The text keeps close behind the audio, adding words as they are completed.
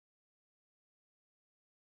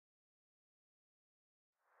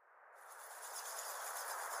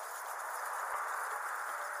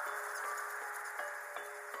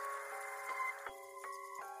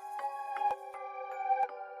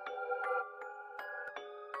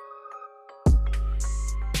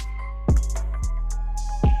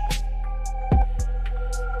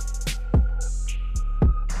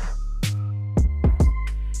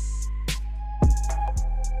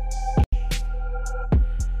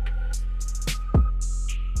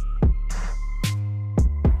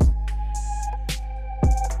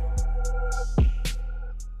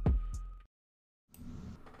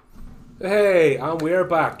Hey, and we're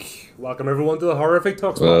back. Welcome everyone to the Horrific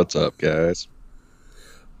Talk Spot. What's up, guys?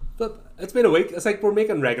 But it's been a week. It's like we're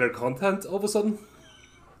making regular content all of a sudden.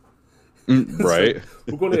 It's like Right?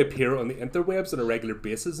 we're going to appear on the interwebs on a regular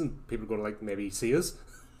basis, and people are going to like maybe see us.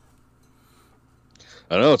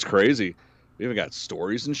 I know it's crazy. We even got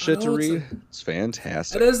stories and I shit to know read. It's it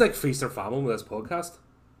fantastic. is like feast or famine with this podcast.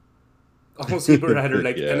 Honestly, we're either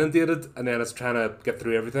like Yeah. inundated, and then it's trying to get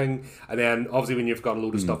through everything, and then obviously when you've got a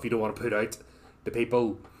load of Mm. stuff you don't want to put out to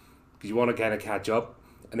people because you want to kind of catch up,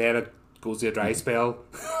 and then it goes to a dry spell,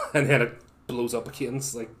 and then it blows up again.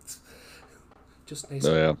 It's like just nice,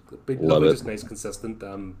 Oh yeah, big, love lovely, it. just nice, consistent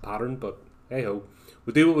pattern. But hey ho,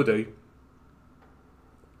 we do what we do.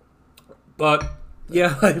 But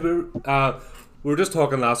yeah, we were just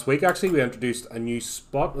talking last week. Actually, we introduced a new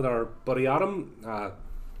spot with our buddy Adam,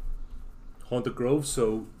 Haunted Grove.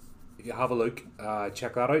 So if you have a look,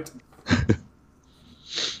 check that out.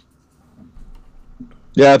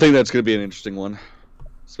 Yeah, I think that's gonna be an interesting one,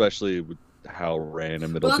 especially with how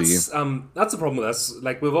random it'll Well, be. that's the problem with this.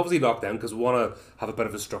 Like we've obviously locked in because we want to have a bit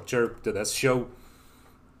of a structure to this show,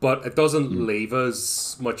 but it doesn't Mm. leave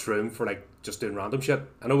us much room for like just doing random shit.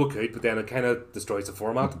 I know we could, but then it kind of destroys the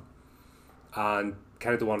format, and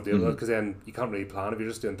kind of don't want to do that Mm-hmm. because then you can't really plan if you're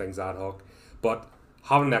just doing things ad hoc. But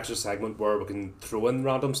having an extra segment where we can throw in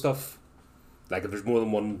random stuff, like if there's more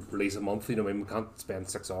than one release a month, you know, what I mean, we can't spend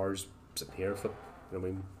 6 hours sitting here for, you know, what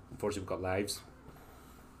I mean, unfortunately we've got lives.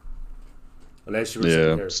 Unless you were sitting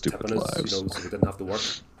Yeah, here stupid tipping us, you lives. know, so we didn't have to work.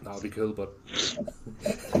 That would be cool, but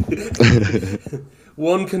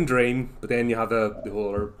one can dream, but then you have the whole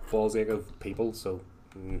other balls ache of people, so.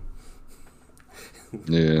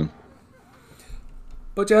 Yeah.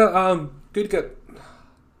 But yeah, good to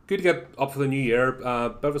get up for the new year. Bit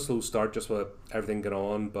of a slow start just with everything going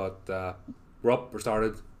on, but we're up, we're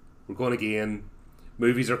started, we're going again.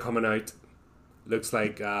 Movies are coming out. Looks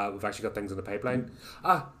like we've actually got things in the pipeline.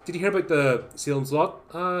 Did you hear about the Salem's Lot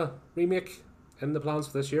remake in the plans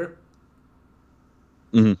for this year?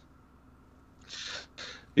 Hmm.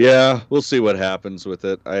 Yeah, we'll see what happens with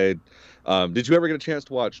it. Did you ever get a chance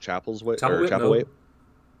to watch Chapel's Way Chapel or Wait, Chapel Way? no.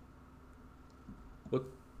 What?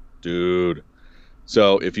 Dude.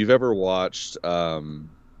 So if you've ever watched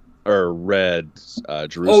or read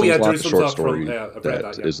Oh yeah, Jerusalem's Lot, the Jerusalem's short Lot from. story Yeah, I've read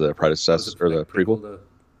that that. Yeah, is the was predecessor it or like the prequel prequel. to?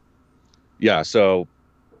 Yeah, so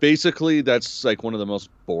basically that's like one of the most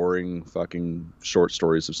boring fucking short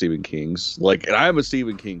stories of Stephen King's. Like, and I'm a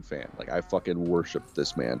Stephen King fan. Like, I fucking worship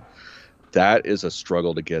this man. That is a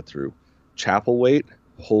struggle to get through. Chapelwaite,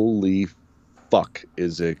 holy fuck,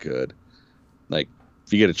 is it good? Like,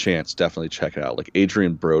 if you get a chance, definitely check it out. Like,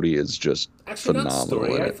 Adrian Brody is just Actually, that phenomenal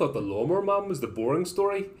story, in I it. thought the Lawnmower Man was the boring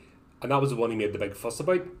story, and that was the one he made the big fuss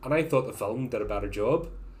about. And I thought the film did a better job.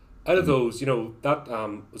 Out of Mhm. those, you know, that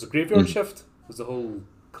was a Graveyard Mhm. Shift was the whole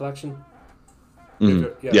collection. Mhm.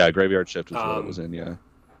 Graveyard, yeah. Yeah, Graveyard Shift was what it was Um, in. Yeah.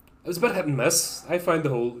 it was a bit hit and miss. I found the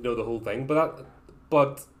whole, you know, the whole thing, but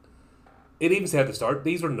it even said at the start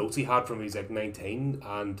these were notes he had from when he was like 19,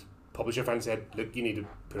 and publisher finally said, "Look, you need to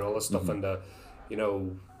put all this stuff Hmm. into, you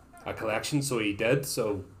know, a collection." So he did.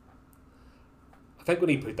 So I think when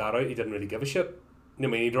he put that out, he didn't really give a shit. You know,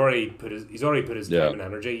 I mean, he's already put his Yeah. time and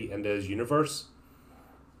energy into his universe,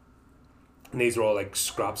 and these are all like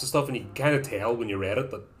scraps of stuff, and you can kind of tell when you read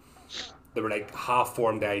it that they were like half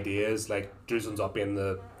formed ideas, like Jerusalem's Up being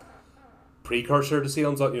the precursor to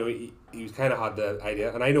Salem's Up. You know, he kind of had the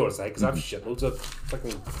idea, and I know what it's like because I have Hmm. shitloads of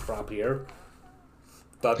fucking crap here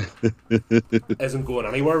that isn't going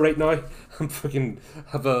anywhere right now. I'm fucking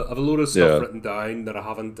have a load of stuff Yeah. written down that I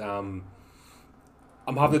haven't.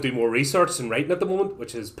 I'm having to do more research and writing at the moment,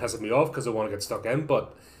 which is pissing me off because I want to get stuck in.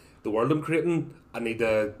 But the world I'm creating, I need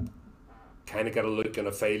to kind of get a look and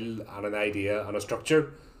a feel and an idea and a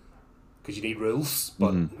structure because you need rules.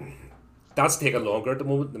 But Hmm. that's taking longer at the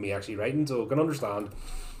moment than me actually writing. So I can understand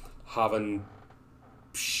having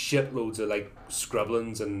shitloads of like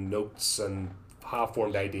scribblings and notes and half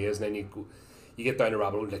formed ideas, and then you get down a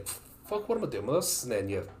rabbit hole like, fuck, what am I doing with this? And then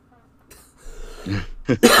you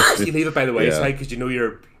leave it by the Yeah. wayside because you know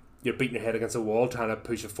you're beating your head against a wall trying to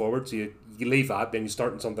push it forward. So you leave that, then you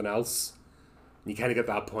start on something else. And you kind of get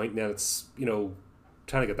that point, and then it's, you know,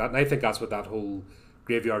 trying to get that. And I think that's what that whole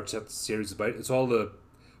Graveyard Shift series is about. It's all the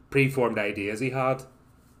pre-formed ideas he had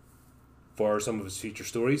for some of his future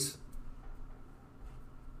stories.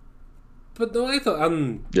 But no, I thought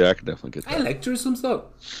Yeah, I can definitely get I that. like Jerusalem's Lot.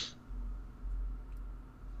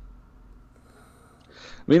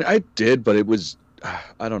 I mean, I did, but it was,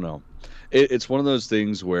 I don't know. It's one of those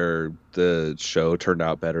things where the show turned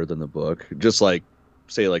out better than the book. Just like,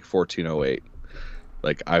 say, like 1408.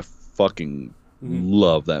 Like, I fucking Mm-hmm.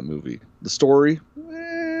 love that movie. The story,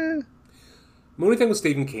 eh. The only thing with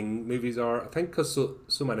Stephen King movies are, I think, because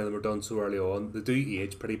so many of them are done so early on, they do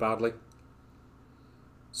age pretty badly.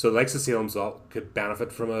 So the likes of Salem's Lot could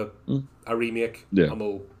benefit from Mm, a remake, yeah. and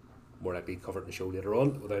we'll more likely cover it in the show later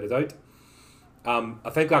on, without a doubt. I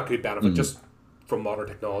think that could benefit Mm, just from modern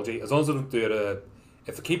technology, as long as they don't do it.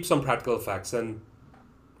 If they keep some practical effects in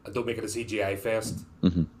and don't make it a CGI fest,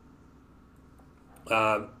 mm-hmm,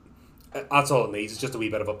 uh, that's all it needs. It's just a wee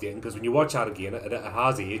bit of updating, because when you watch that again, it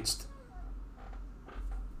has aged.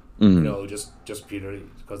 mm-hmm, Just purely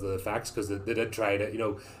because of the facts, because they did try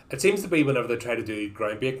to, it seems to be whenever they try to do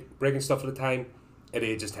groundbreaking stuff at the time, it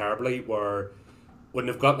ages terribly. Where when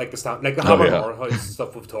they've got like like the oh Hammer yeah. Horror House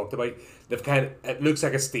stuff we've talked about, they've it looks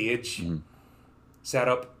like a stage Mm-hmm, set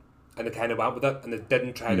up, and they kind of went with it, and they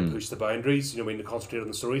didn't try to mm-hmm, push the boundaries. When they concentrate on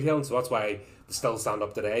the storytelling, so that's why they still stand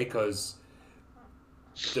up today, because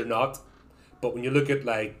they're not. But when you look at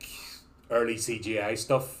like early CGI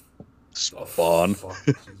stuff, oh Spawn. fuck,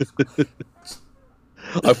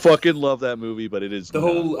 I fucking love that movie, but it is the not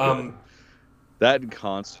whole good. That and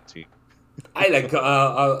Constantine. I like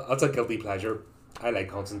that's a guilty pleasure. I like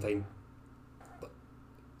Constantine.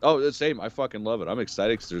 Oh, the same. I fucking love it. I'm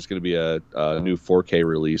excited because there's going to be a new 4K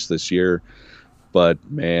release this year, but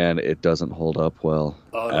man, it doesn't hold up well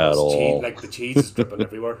Oh no, at it's cheese. all. Like the cheese is dripping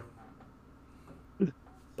everywhere.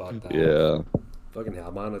 But Yeah. fucking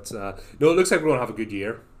hell, man! It's no. It looks like we're gonna have a good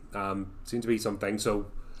year. Seems to be something. So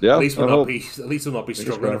Yeah, at least I we'll not hope. be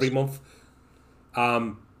Fingers struggling every crossed. month.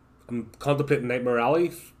 Um, I'm contemplating Nightmare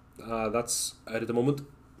Alley. That's out at the moment.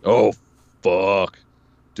 Oh, fuck.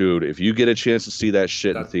 Dude, if you get a chance to see that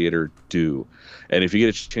shit in That theater, do. And if you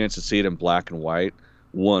get a chance to see it in black and white,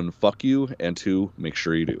 one, fuck you, and two, make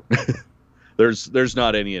sure you do. There's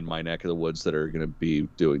not any in my neck of the woods that are going to be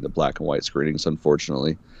doing the black and white screenings,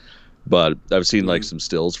 unfortunately. But I've seen like mm, some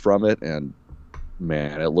stills from it, and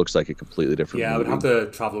man, it looks like a completely different yeah, I would have movie.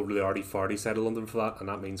 to travel over to the arty farty side of London for that, and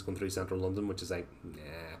that means going through central London, which is like,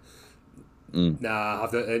 Mm, nah. I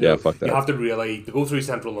have to, yeah, fuck you that. have to really to go through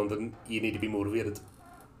central London. You need to be motivated.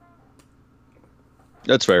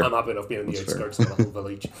 That's fair. I'm happy enough being in the That's fair. outskirts of the whole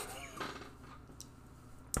village.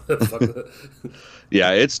 Fuck it.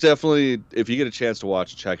 Yeah, it's definitely, if you get a chance to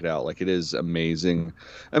watch it, check it out. Like, it is amazing.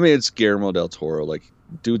 I mean, it's Guillermo del Toro. Like,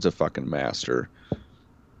 dude's a fucking master.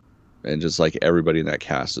 And just like everybody in that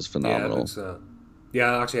cast is Yeah, it phenomenal. looks.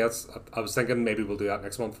 Yeah, actually, I was thinking maybe we'll do that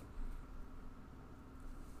next month.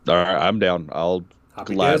 All right, I'm down. I'll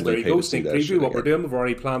Happy days. There gladly you pay go. to see Sneak that preview. shit What we're again. doing. We've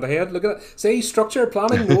already planned ahead. Look at that. See, structure,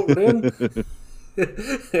 planning. Know what we're doing.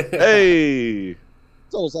 Hey,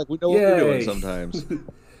 it's almost like we know what we're doing Yay! sometimes.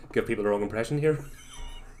 Give people the wrong impression here.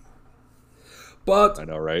 But I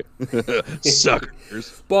know, right?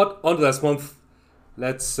 Suckers. but onto this month.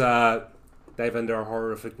 Let's dive into our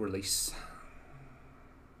horrific release.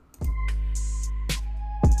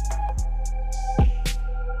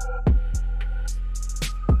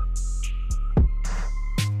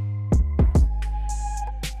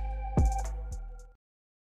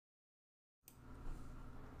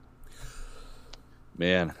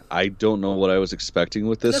 Man, I don't know what I was expecting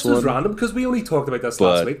with this This was one, random because we only talked about this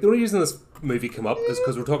last but week. The only reason this movie came up is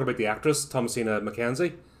because we're talking about the actress Thomasina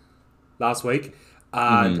Mackenzie last week,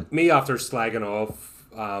 mhm. and me after slagging off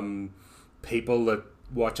people that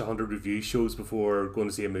watch 100 review shows before going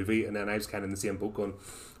to see a movie, and then I was kind of in the same boat going,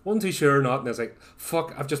 wasn't too sure or not, and I was like,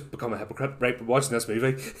 fuck, I've just become a hypocrite right by watching this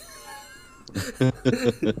movie.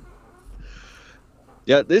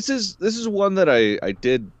 Yeah, this is one that I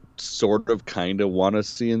did sort of kind of want to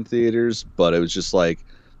see in theaters, but it was just like,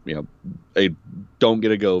 I don't get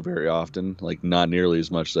to go very often, like not nearly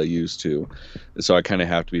as much as I used to. So I kind of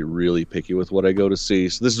have to be really picky with what I go to see.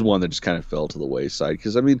 So this is one that just kind of fell to the wayside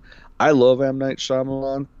because I mean, I love M. Night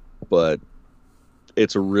Shyamalan, but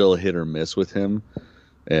it's a real hit or miss with him.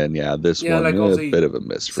 And yeah, this Yeah, one like a obviously bit of a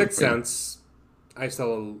miss for Sixth me. Sense, I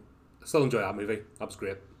still enjoy that movie. That was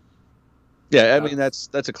great. Yeah, I That mean that's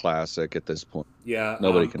a classic at this point. Yeah,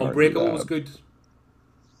 Nobody can argue Unbreakable was that. good.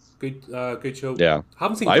 Good show. Yeah,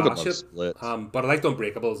 Haven't seen I even Glass love yet, Split. but I liked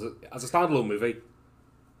Unbreakable as a standalone movie.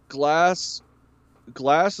 Glass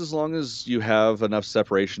Glass, as long as you have enough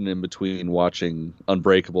separation in between watching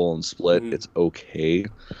Unbreakable and Split, Mm-hmm. it's okay.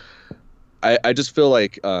 I just feel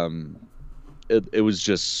like it was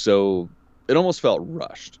just so, it almost felt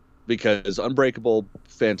rushed because Unbreakable,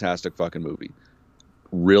 fantastic fucking movie,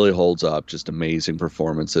 really holds up, just amazing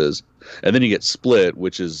performances, and then you get Split,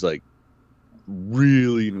 which is like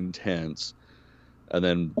really intense, and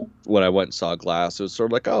then when I went and saw Glass, it was sort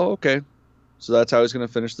of like, oh, okay, so that's how he's going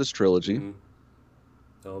to finish this trilogy. Mm-hmm.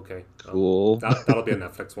 Okay. Cool. That'll be a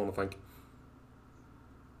Netflix one, I think.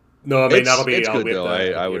 No, I mean that'll be. It's I'll good wait though.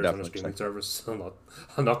 the I would years on a definitely streaming check it. service.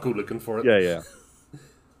 I'll not go looking for it. Yeah, yeah.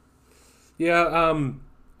 Yeah.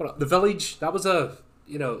 The Village. That was a.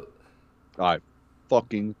 You know, I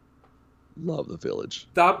fucking love The Village.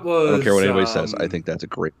 that I don't care what was anybody says. I think that's a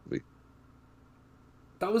great movie.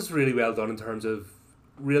 that was really well done in terms of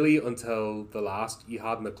really until the last you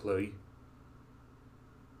hadn't a clue.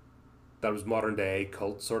 That was modern day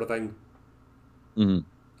cult sort of thing. Hmm.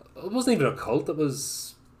 It wasn't even a cult. It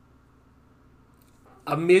was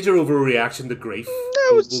a major overreaction to grief. It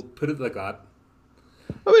We'll was. put it like that.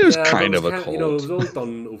 I mean, it was Yeah, but it kind was of a kind cult. you know, it was all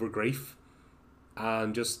done over grief,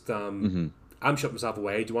 and just Hmm. I'm shutting myself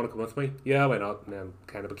away. Do you want to come with me? Yeah, why not? And then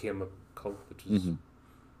kind of became a cult, which was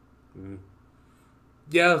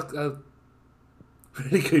yeah, a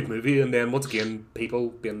really good movie. And then once again, people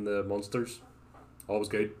being the monsters, always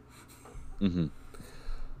good. Hmm.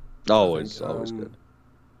 I Always, think, always good.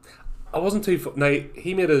 I wasn't too. Now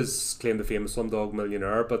he made his claim to fame as Slumdog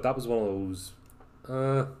Millionaire, but that was one of those.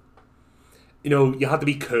 You know, you had to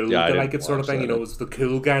be cool Yeah, I to like didn't it, sort of watch thing. You that. know, it was the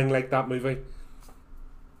cool gang like that movie.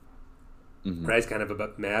 Hmm. Ray's kind of a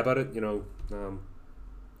bit meh about it. You know, what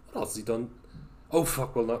else has he done? Oh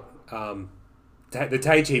fuck, well not the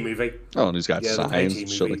Tai Chi movie. Oh, and he's got Yeah, the Tai Chi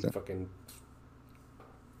signs, shit movie. like that. Fucking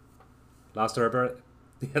Last Airbender.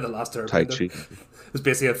 Yeah, the Last Tai Airbender. Chi. It was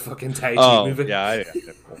basically a fucking Tai Chi Oh, movie. yeah, I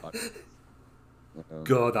never watched.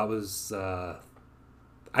 God, that was.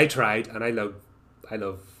 I tried, and I love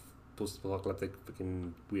post-apocalyptic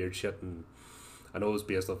fucking weird shit, and I know it's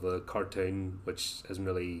based off a cartoon, which isn't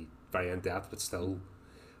really very in depth, but still,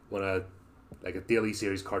 when a daily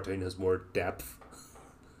series cartoon has more depth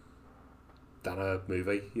than a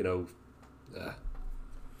movie, you know.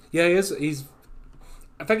 Yeah, he's.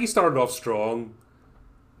 I think he started off strong,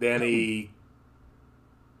 then he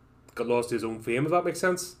got lost to his own fame. If that makes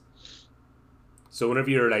sense. So whenever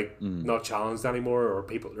you're like not challenged anymore, or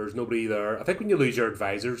people, there's nobody there. I think when you lose your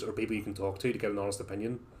advisors or people you can talk to get an honest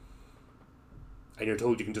opinion, and you're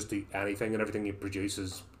told you can just do anything and everything you produce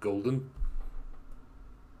is golden,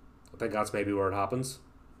 I think that's maybe where it happens.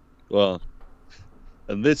 Well,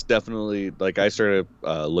 and this definitely, like, I started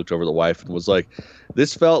looked over the wife and was like,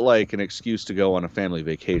 this felt like an excuse to go on a family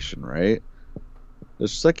vacation, right?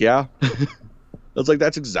 It's just like, yeah. It's like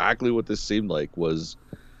that's exactly what this seemed like. Was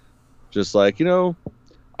just like,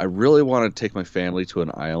 I really want to take my family to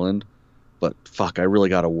an island, but fuck, I really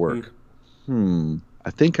got to work. I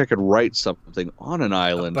think I could write something on an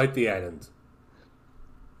island. About the island.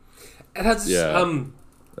 It has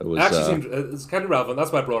it was, actually seems it's kind of relevant.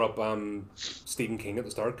 That's why I brought up Stephen King at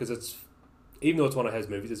the start, because it's, even though it's one of his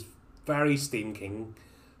movies, it's very Stephen King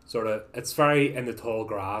sort of. It's very In the Tall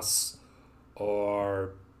Grass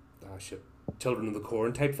or Children of the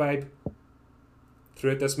Corn type vibe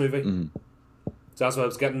throughout this movie. So that's what I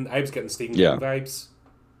was getting. I was getting Stephen King vibes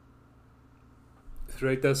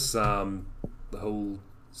throughout this the whole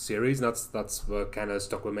series, and that's what kind of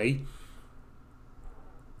stuck with me.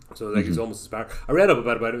 So like it's almost inspired. I read up a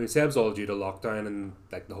bit about it. He said it was all due to lockdown and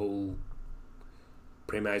like the whole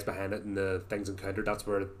premise behind it and the things encountered. That's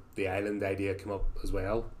where the island idea came up as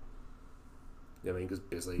well. You know what I mean? Because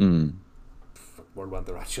basically, world went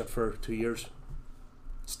the rat shit for 2 years.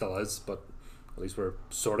 Still is, but at least we're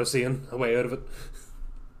sort of seeing a way out of it.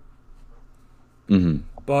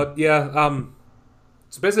 But yeah,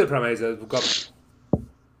 so basically the premise is we've got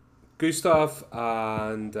Gustav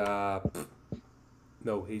and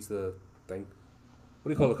no, he's the thing. What do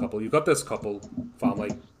you call the couple? You've got this couple family.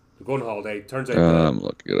 They're going on holiday. Turns out I'm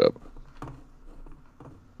looking it up.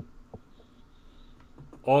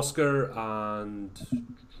 Oscar and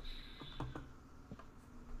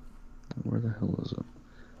where the hell is it?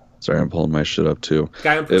 Sorry, I'm pulling my shit up too.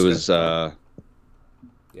 Guy and It Priska. was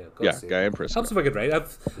Guy and Priska. Helps if I get right.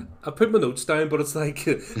 I've put my notes down, but it's like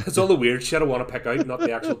it's all the weird shit I want to pick out, not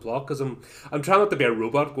the actual plot. Because I'm trying not to be a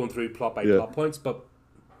robot going through plot by plot points. But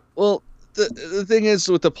well, the thing is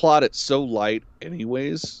with the plot, it's so light,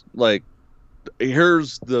 anyways. Like,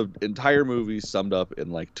 here's the entire movie summed up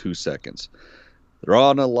in like 2 seconds. They're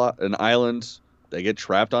on an island. They get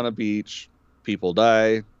trapped on a beach. People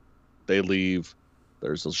die. They leave.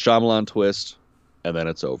 There's a Shyamalan twist, and then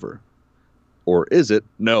it's over. Or is it?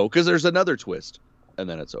 No, because there's another twist, and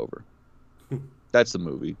then it's over. That's the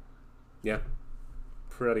movie. Yeah,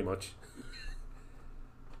 pretty much.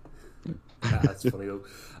 That's funny though.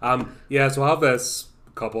 So I have this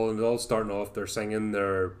couple, and they're all starting off. They're singing.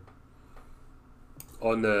 They're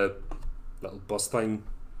on the little bus thing,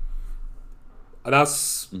 and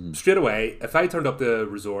that's straight away. If I turned up the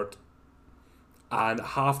resort, and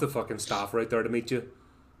half the fucking staff are out there to meet you,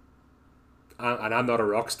 and I'm not a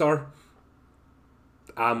rock star,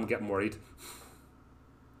 I'm getting worried.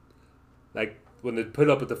 Like, when they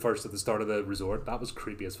pull up at the start of the resort, that was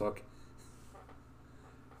creepy as fuck.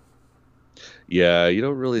 Yeah, you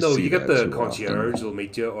don't really No, see you get that the too often. concierge will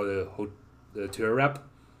meet you, or the tour rep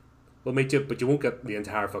will meet you, but you won't get the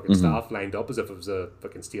entire fucking Mm-hmm. staff lined up as if it was a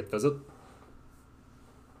fucking state visit.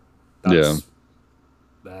 Yeah.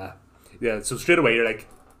 That's yeah. So straight away you're like,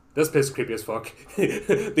 this place is creepy as fuck.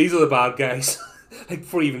 These are the bad guys. Like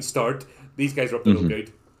before you even start, these guys are up to no Mm-hmm.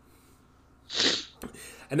 good.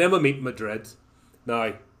 And then we meet Madrid.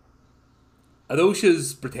 Now, although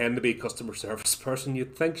she's pretending to be a customer service person,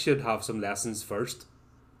 you'd think she'd have some lessons first.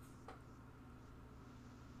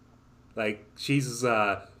 Like she's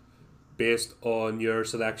based on your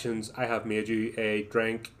selections. I have made you a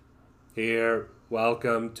drink. Here,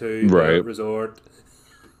 welcome to the Right. resort.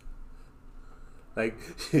 Like,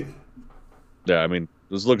 Yeah, I mean,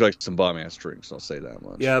 those look like some bomb ass drinks. I'll say that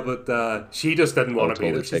much. yeah, but she just didn't want to be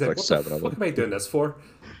totally there. She's take like, like what the 7 of fuck them. am I doing this for?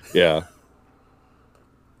 Yeah.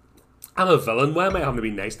 I'm a villain. Why am I having to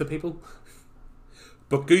be nice to people?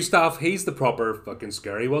 But Gustav, he's the proper fucking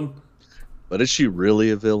scary one. But is she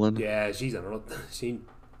really a villain? Yeah, she's I don't know.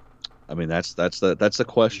 I mean, that's the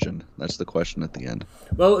question. That's the question at the end.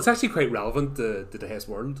 Well, it's actually quite relevant to today's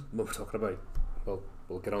world. What we're talking about. Well,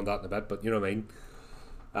 we'll get on that in a bit. But you know what I mean.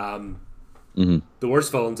 Mm-hmm. The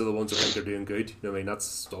worst villains are the ones who think they're doing good. You know what I mean?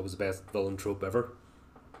 That's always the best villain trope ever.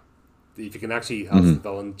 If you can actually have the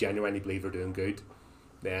villain genuinely believe they're doing good,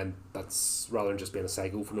 then that's rather than just being a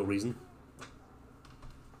psycho for no reason.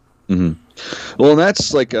 Mm-hmm. Well, and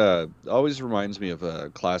that's like always reminds me of a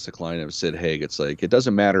classic line of Sid Haig. It's like, it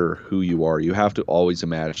doesn't matter who you are. You have to always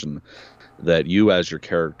imagine that you as your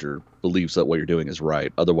character believes that what you're doing is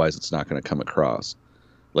right. Otherwise, it's not going to come across.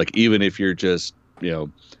 Like, even if you're just,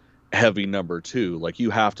 heavy number 2, like, you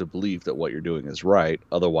have to believe that what you're doing is right.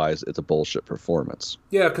 Otherwise, it's a bullshit performance.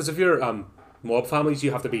 Yeah, because if you're mob families,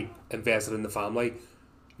 you have to be invested in the family.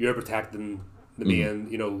 You're protecting the main,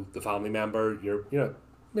 the family member.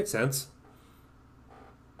 Makes sense.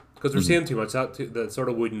 Because we're seeing too much the sort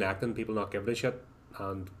of wooden acting, people not giving a shit,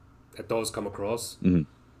 and it does come across. Mm-hmm.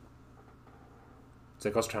 It's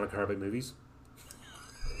like us trying to care about movies.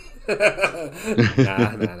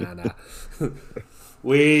 Nah.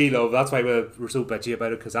 We love. That's why we're so bitchy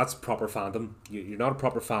about it, because that's proper fandom. You're not a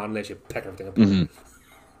proper fan unless you pick everything apart.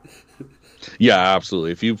 Mm-hmm. Yeah,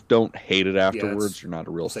 absolutely. If you don't hate it afterwards, it's you're not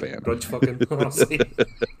a real fan. Like grudge fucking, honestly.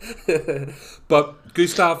 But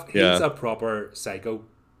Gustav, he's a proper psycho.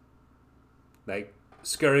 Like,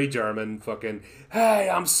 scary German fucking, hey,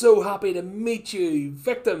 I'm so happy to meet you,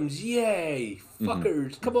 victims, yay,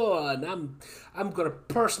 fuckers, come on, I'm gonna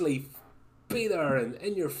personally be there and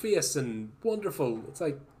in your face and wonderful. It's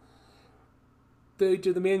like, dude,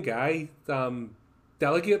 you're the main guy,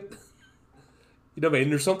 delegate. You know what I mean?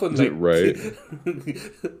 There's something like right.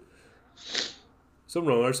 something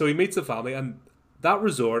wrong there. So he meets the family, and that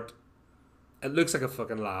resort, it looks like a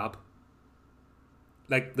fucking lab.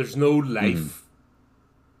 Like, there's no life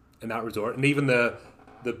in that resort, and even the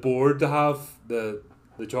board to have the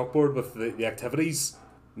chalkboard with the activities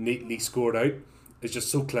neatly scored out is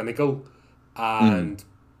just so clinical, and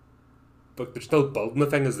but they're still building the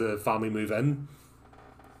thing as the family move in.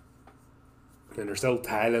 And they're still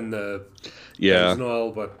tiling the things and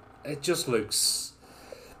all, but it just looks.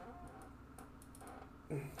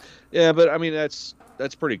 Yeah, but I mean that's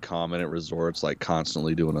pretty common at resorts, like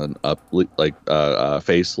constantly doing an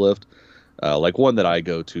facelift. Like one that I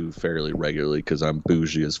go to fairly regularly because I'm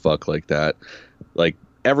bougie as fuck like that. Like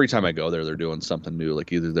every time I go there, they're doing something new.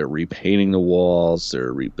 Like either they're repainting the walls,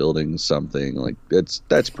 they're rebuilding something. Like that's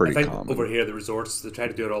pretty common. Over here, the resorts, they try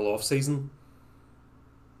to do it all off season.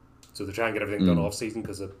 So they try and get everything done off season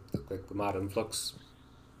because of the mad influx.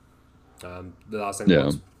 The last thing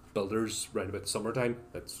was builders round about the summertime.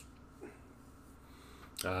 It's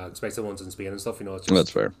especially the ones in Spain and stuff. It's just, that's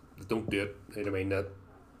fair. They don't do it. You know what I mean? That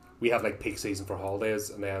we have like peak season for holidays,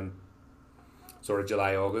 and then sort of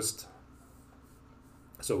July, August.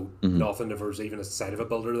 So nothing. If there's even a sight of a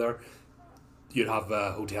builder there, you'd have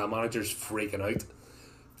hotel managers freaking out.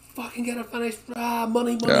 Fucking get it finished,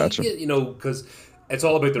 money, Gotcha. because it's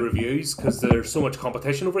all about the reviews, because there's so much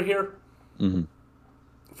competition over here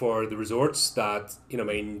for the resorts that,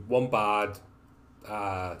 one bad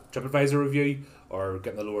TripAdvisor review or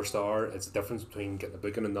getting a lower star, it's the difference between getting a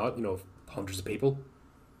booking and not, hundreds of people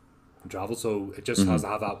and travel. So it just has to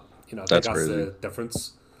have that, I think that's the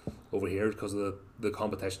difference over here because of the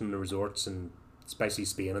competition in the resorts, and especially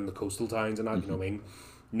Spain and the coastal towns and that, you know what I mean?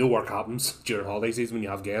 No work happens during holiday season when you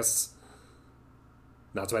have guests.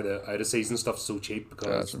 That's why the out of season stuff's so cheap,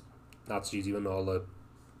 because that's usually when all the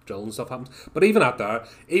drill and stuff happens. But even at there,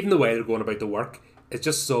 even the way they're going about the work, it's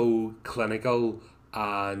just so clinical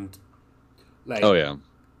and like. Oh yeah.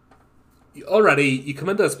 Already, you come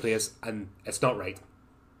into this place and it's not right.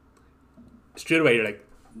 Straight away, you're like,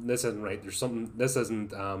 "This isn't right. There's something. This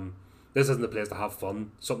isn't the place to have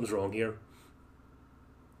fun. Something's wrong here."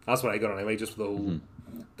 That's what I got anyway, just for the whole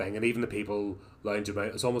thing. And even the people lounging about,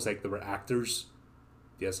 it's almost like they were actors.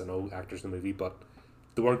 Yes, I know actors in the movie, but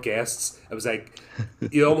they weren't guests. It was like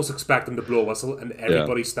you almost expect them to blow a whistle and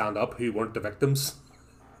everybody stand up who weren't the victims.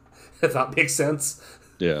 If that makes sense.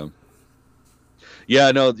 Yeah.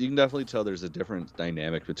 Yeah, no, you can definitely tell there's a different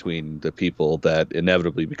dynamic between the people that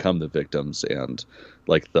inevitably become the victims and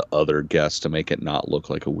like the other guests to make it not look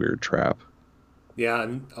like a weird trap. Yeah,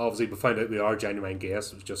 and obviously we found out we are genuine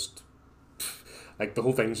guests. It was just like the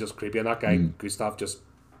whole thing's just creepy, and that guy Gustav just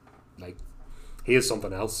like he is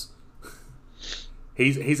something else.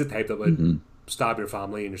 He's the type that would stab your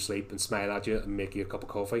family in your sleep and smile at you and make you a cup of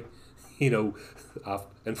coffee, you know,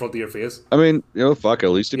 in front of your face. I mean, you know, fuck. At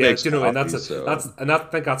least he makes you know, coffee, and so. I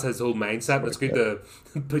think that's his whole mindset. And it's good to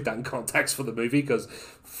put that in context for the movie because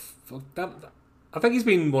I think he's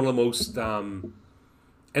been one of the most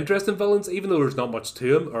interesting villains, even though there's not much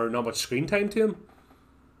to him or not much screen time to him.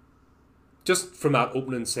 Just from that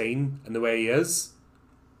opening scene and the way he is,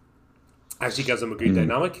 actually gives him a good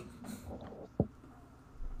dynamic.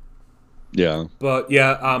 Yeah. But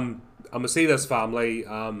yeah, I'm gonna see this family.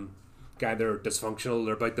 Guy, they're dysfunctional.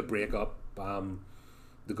 They're about to break up.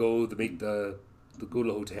 They go to the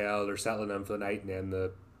hotel. They're settling in for the night, and then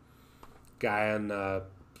the guy and I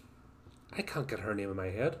can't get her name in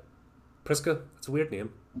my head. Priska. It's a weird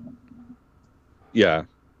name. Yeah.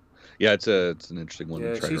 Yeah, it's an interesting one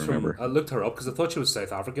to try to remember. I looked her up because I thought she was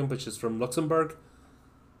South African, but she's from Luxembourg.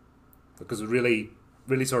 Because it really,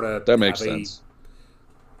 really sort of that makes sense.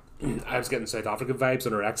 I was getting South African vibes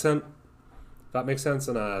on her accent. If that makes sense,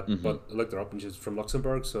 and but I looked her up and she's from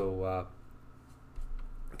Luxembourg, so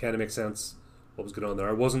it kind of makes sense what was going on there.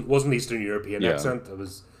 It wasn't Eastern European accent. It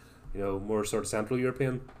was, you know, more sort of Central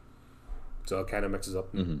European. So it kind of mixes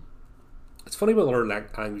up. It's funny when other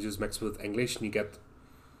languages mix with English and you get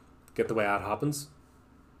the way that happens.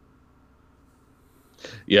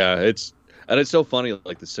 Yeah, it's so funny,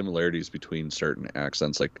 like the similarities between certain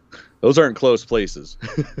accents. Like those aren't close places,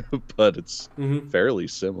 but it's fairly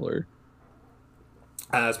similar.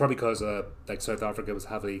 It's probably because like South Africa was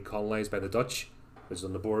heavily colonized by the Dutch, which is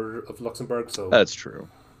on the border of Luxembourg. So that's true.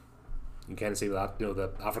 You can kind of see that, you know, the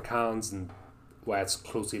Afrikaans and why it's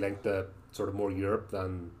closely linked to sort of more Europe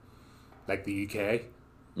than like the UK.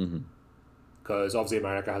 Because obviously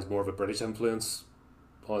America has more of a British influence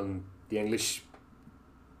on the English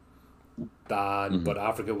than, but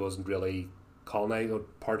Africa wasn't really colonized.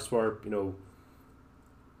 Parts were, you know,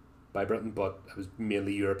 by Britain, but it was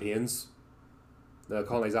mainly Europeans that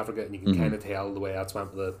colonized Africa, and you can kind of tell the way that's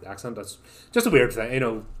went with the accent. That's just a weird thing, you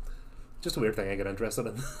know. Just a weird thing I get interested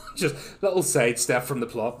in. Just a little side step from the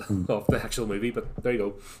plot of the actual movie, but there you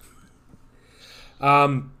go.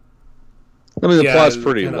 I mean, the plot's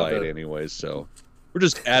pretty light anyways, so we're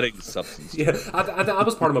just adding substance. Yeah, that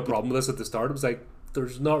was part of my problem with this at the start. It was like,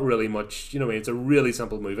 there's not really much, you know, it's a really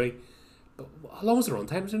simple movie. But how long was the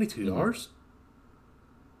runtime? It was only 2 hours.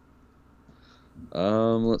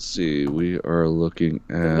 Let's see. We are looking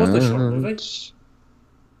at... It wasn't a short movie.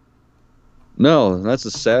 No, that's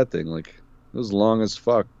a sad thing. Like, it was long as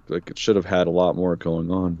fuck. Like, it should have had a lot more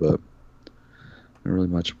going on, but not really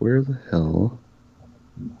much. Where the hell...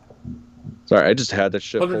 Sorry, I just had that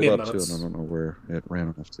shit pulled up too, and I don't know where it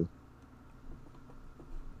ran off to.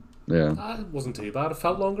 Yeah. It wasn't too bad. It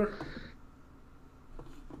felt longer.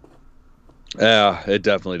 Yeah, it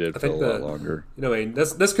definitely did feel a lot longer. You know, I mean,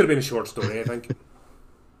 this could have been a short story, I think.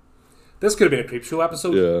 This could have been a Creep Show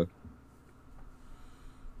episode.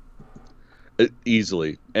 Yeah.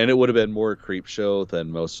 Easily. And it would have been more Creep Show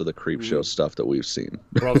than most of the Creep Show stuff that we've seen.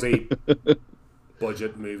 Probably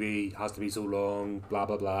budget movie, has to be so long, blah,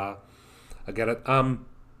 blah, blah. I get it.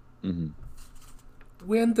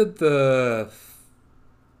 When did the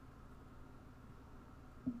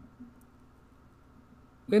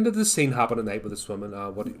scene happen at night with the swimming?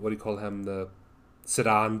 What do you call him? The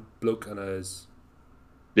sedan bloke and his...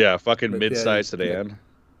 Yeah, fucking mid-sized sedan.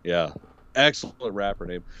 Yeah. Excellent rapper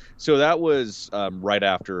name. So that was right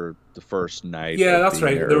after the first night. Yeah, that's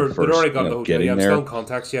right. They'd already got the hotel. Yeah, I'm still in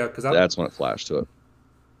context, yeah. That's when it flashed to it.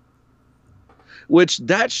 Which,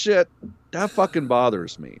 that fucking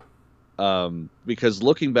bothers me. Because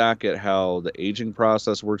looking back at how the aging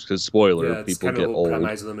process works, because spoiler, people get old.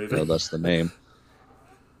 That's the name.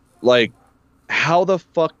 Like, how the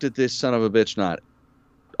fuck did this son of a bitch not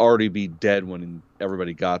already be dead when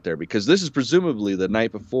everybody got there, because this is presumably the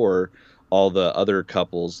night before all the other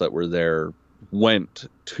couples that were there went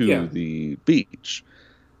to the beach.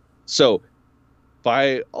 So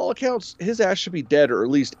by all accounts, his ass should be dead, or at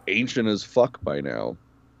least ancient as fuck by now.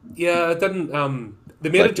 Yeah, it didn't. They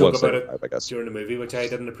made Like a joke about 175, I it guess. during the movie, which I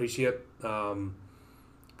didn't appreciate. I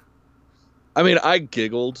mean, I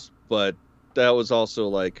giggled, but that was also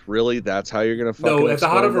like, really? That's how you're gonna fucking No, if they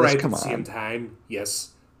had explain this? arrived at Come the same on. time,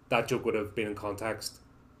 yes, that joke would have been in context.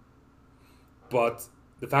 But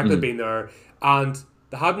the fact they'd been there and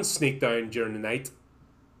they hadn't sneaked down during the night,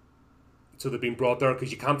 so they've been brought there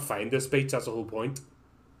because you can't find this beach. That's the whole point.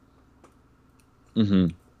 Mm-hmm.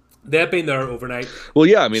 They've been there overnight. Well,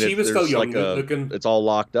 yeah, I mean, She was still young like looking. it's all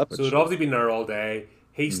locked up. So they'd obviously been there all day.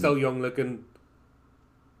 He's still young looking.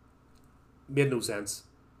 Made no sense.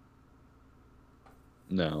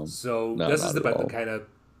 No. So No, this not is the at bit all. that kind of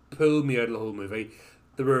pulled me out of the whole movie.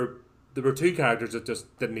 There were two characters that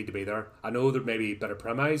just didn't need to be there. I know there may be better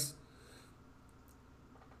premise,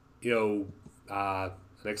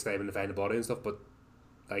 next time when they find the body and stuff, but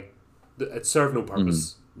like it served no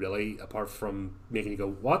purpose really, apart from making you go,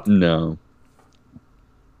 "What?" No.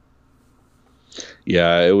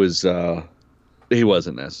 Yeah, it was. He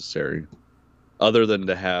wasn't necessary, other than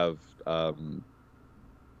to have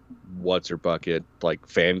what's her bucket like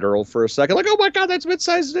fangirl for a second, like, oh my god, that's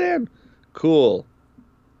mid-sized Dan, cool,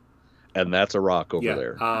 and that's a rock over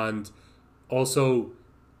there. And also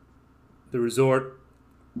the resort,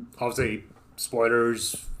 obviously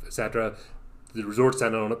spoilers, etc. The resort's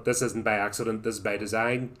in on it. This isn't by accident. This is by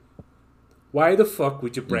design. Why the fuck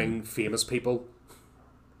would you bring famous people?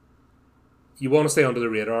 You want to stay under the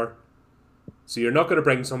radar, so you're not going to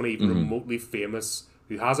bring somebody even remotely famous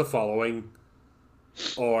who has a following,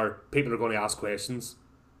 or people are going to ask questions.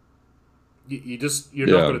 You're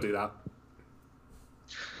not going to do that.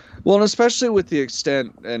 Well, and especially with the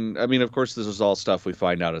extent, and I mean, of course, this is all stuff we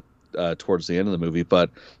find out towards the end of the movie, but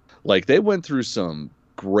like they went through some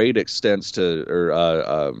great extents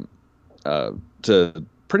to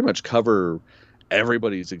pretty much cover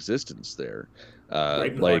everybody's existence there.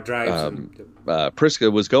 Like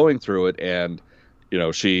Priska was going through it, and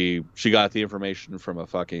she got the information from a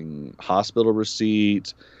fucking hospital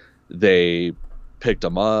receipt. They picked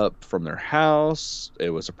them up from their house.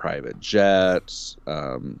 It was a private jet.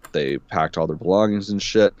 They packed all their belongings and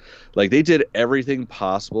shit. Like, they did everything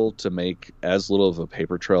possible to make as little of a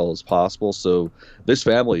paper trail as possible. So this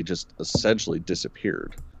family just essentially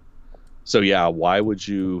disappeared. So yeah, why would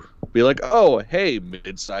you be like, oh, hey,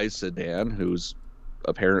 mid-sized sedan, who's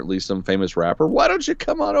apparently some famous rapper, why don't you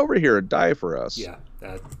come on over here and die for us?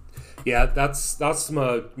 Yeah, that's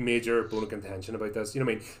my major bone of contention about this. You know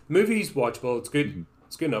what I mean? The movie's watchable. It's good.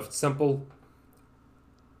 It's good enough. It's simple.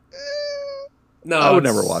 No, I would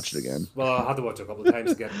never watch it again. Well, I had to watch it a couple of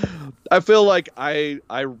times again. I feel like I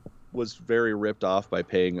was very ripped off by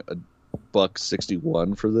paying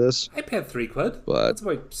 $1.61 for this. I paid £3, but that's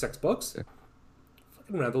about $6. Yeah.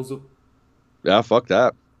 Fucking rentals. Yeah, fuck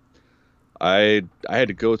that. I had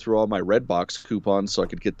to go through all my Redbox coupons so I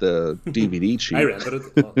could get the DVD cheap. I rented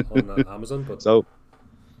it on Amazon, but so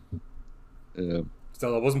yeah.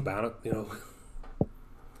 Still, I wasn't banning it,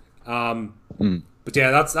 But yeah,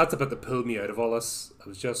 that's a bit that pulled me out of all this. I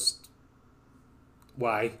was just,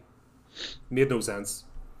 why? Made no sense.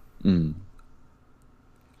 And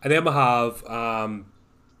then we have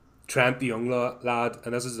Trent, the young lad,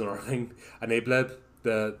 and this is another thing, and Ablib,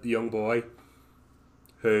 the young boy,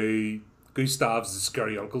 who Gustav's the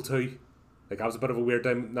scary uncle to. Like, that was a bit of a weird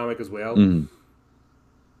dynamic as well.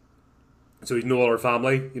 So he's no other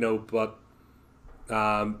family, but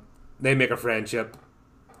they make a friendship.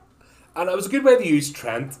 And it was a good way to use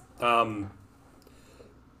Trent. So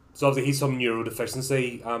obviously he's some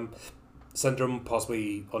neurodeficiency syndrome,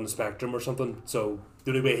 possibly on the spectrum or something. So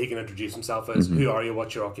the only way he can introduce himself is, who are you,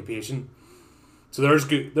 what's your occupation? So there was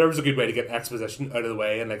a good way to get exposition out of the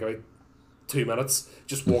way in like about 2 minutes.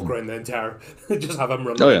 Just walk around the entire, just have him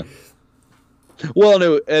run. Oh yeah.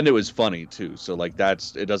 Well, and it was funny too. So like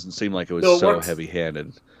it doesn't seem like it was so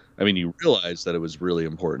heavy-handed. I mean, you realize that it was really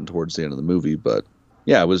important towards the end of the movie, but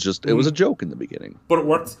yeah, it was a joke in the beginning. But it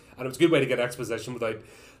worked, and it was a good way to get exposition without.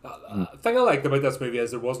 The thing I liked about this movie is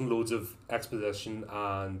there wasn't loads of exposition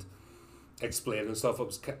and explaining stuff.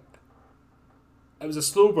 It was a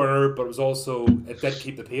slow burner, but it did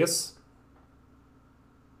keep the pace.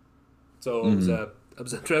 So it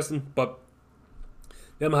was interesting. But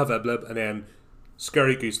then we have Iblib, and then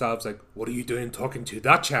Scary Gustav's like, "What are you doing talking to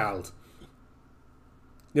that child?"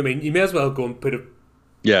 I mean, you may as well go and put a.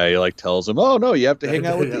 Yeah, he like tells him, "Oh no, you have to hang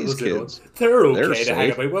out with these kids. They're okay to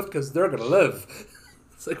hang about with because they're gonna live."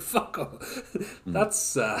 It's like, fuck off.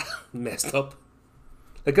 That's messed up.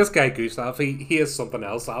 Like, this guy Gustav, he is something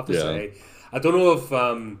else, I have to say. I don't know if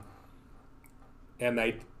M.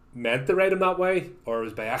 Night meant to write him that way, or it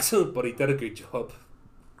was by accident, but he did a good job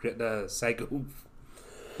creating a psycho.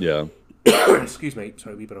 Yeah. Excuse me,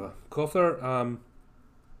 sorry, a wee bit of a cough there.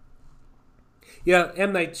 Yeah,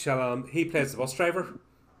 M. Night Shyamalan, he plays the bus driver.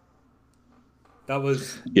 That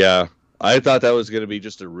was... Yeah, I thought that was going to be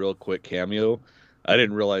just a real quick cameo. I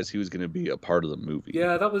didn't realize he was going to be a part of the movie.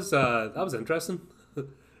 Yeah, that was interesting. And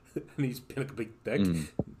he's being a big dick. I'm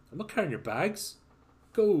not carrying your bags.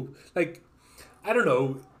 Go. Like, I don't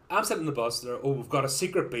know. I'm sitting in the bus there. Oh, we've got a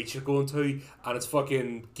secret beach you're going to, and it's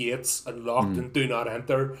fucking gates and locked and do not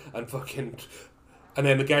enter and fucking... And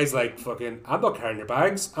then the guy's like, fucking, I'm not carrying your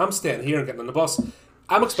bags. I'm staying here and getting on the bus.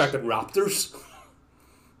 I'm expecting raptors.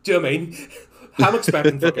 Do you know what I mean? I'm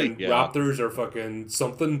expecting fucking raptors or fucking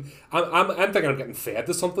something. I'm thinking I'm getting fed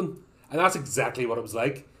to something. And that's exactly what it was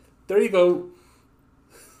like. There you go.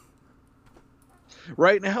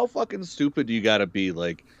 Right, and how fucking stupid do you gotta be?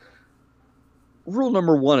 Like, rule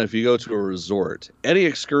number one, if you go to a resort, any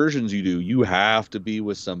excursions you do, you have to be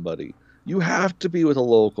with somebody. You have to be with a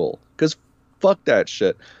local. Because fuck that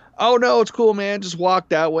shit. Oh no, it's cool, man. Just walk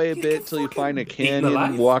that way a bit till you find a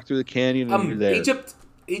canyon, walk through the canyon, and you're there.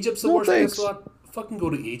 Egypt's the worst place. Fucking go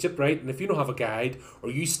to Egypt, right? And if you don't have a guide, or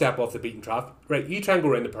you step off the beaten path, right, you try and go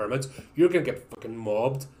around the pyramids, you're going to get fucking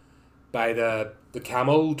mobbed by the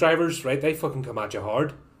camel drivers, right? They fucking come at you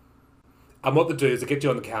hard. And what they do is they get you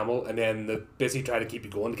on the camel, and then they basically try to keep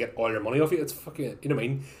you going to get all your money off you. It's fucking, you know what I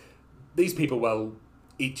mean? These people will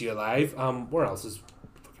eat you alive. Where else is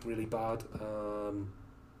fucking really bad?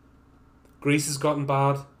 Greece has gotten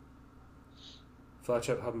bad. Flat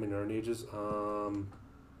shit haven't been there in ages.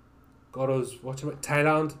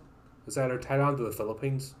 Thailand. Is either Thailand or the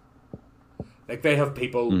Philippines. Like, they have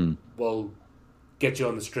people will get you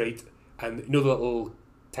on the street, and you know the little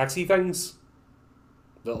taxi things,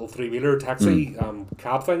 little 3-wheeler taxi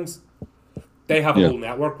cab things. They have a whole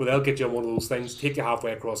network where they'll get you on one of those things, take you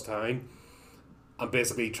halfway across town, and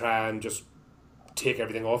basically try and just take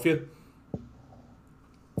everything off you.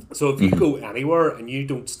 So if you go anywhere and you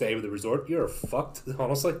don't stay with the resort, you're fucked,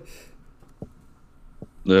 honestly.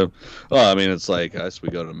 Yeah. Well, I mean, it's like us, we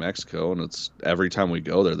go to Mexico, and it's every time we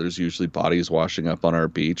go there, there's usually bodies washing up on our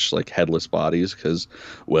beach, like headless bodies, because,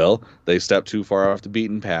 well, they stepped too far off the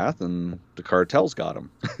beaten path, and the cartels got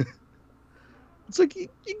them. It's like, you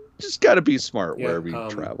just got to be smart wherever you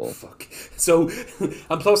travel. Fuck. So,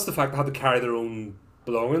 and plus the fact they had to carry their own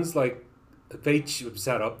belongings, like, a beach would be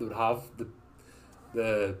set up, they would have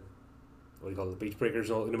the what do you call it, the beach breakers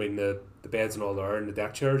and all, you know what I mean, the beds and all there, and the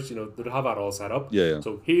deck chairs, you know, they'd have that all set up. Yeah.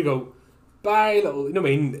 So here you go, bye little, you know what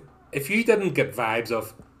I mean, if you didn't get vibes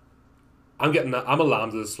of, I'm a lamb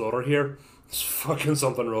to the slaughter here, it's fucking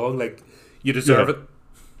something wrong, like, you deserve it.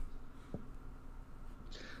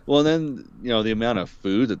 Well, and then, you know, the amount of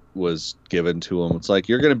food that was given to them, it's like,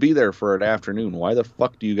 you're going to be there for an afternoon. Why the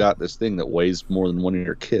fuck do you got this thing that weighs more than one of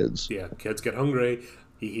your kids? Yeah, kids get hungry.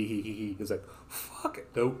 It's like, fuck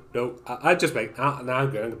it. No. I just make, now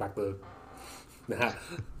I'm going to go back to,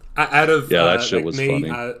 out of, that shit like was me,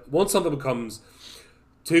 funny. Once something becomes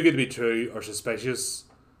too good to be true, or suspicious,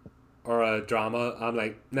 or a drama, I'm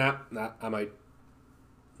like, nah, I'm out.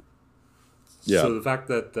 Yeah. So the fact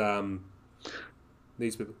that,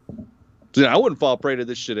 these people... Dude, I wouldn't fall prey to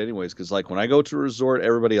this shit anyways, because, like, when I go to a resort,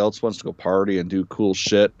 everybody else wants to go party and do cool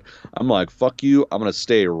shit. I'm like, fuck you. I'm going to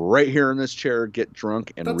stay right here in this chair, get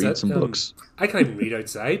drunk, and read some books. I can't even read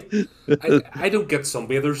outside. I don't get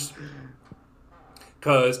sunbathers.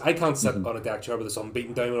 Because I can't sit on a deck chair with the sun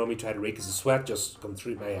beating down on me, try to read, because the sweat just comes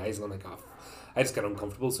through my eyes, and I'm like, oh, I just get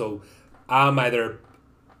uncomfortable. So I'm either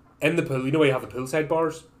in the pool, you know where you have the poolside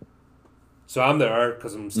bars? So I'm there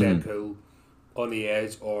because I'm staying cool on the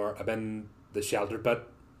edge, or I'm in the sheltered bit,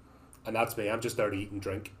 and that's me. I'm just there to eat and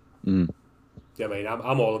drink. Yeah, I mean,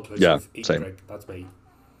 I'm all inclusive. Eat and drink. That's me.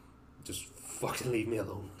 Just fucking leave me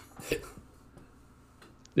alone.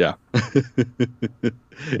 Yeah.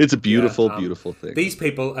 It's a beautiful, beautiful thing. These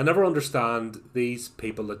people, I never understand these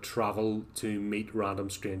people that travel to meet random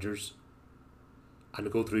strangers and to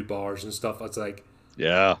go through bars and stuff. It's like,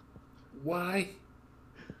 yeah, why?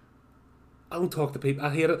 I don't talk to people.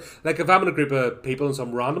 I hate it. Like, if I'm in a group of people and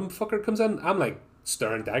some random fucker comes in, I'm like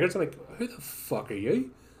staring daggers. I'm like, who the fuck are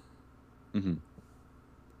you?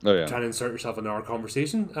 Oh yeah. Trying to insert yourself in our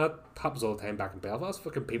conversation. That happens all the time back in Belfast.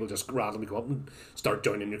 Fucking people just randomly come up and start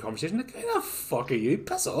joining your conversation. Like, who the fuck are you?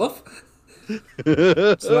 Piss off.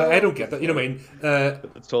 So I don't get that. You know what I mean?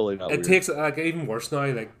 It's totally not. It takes, like, even worse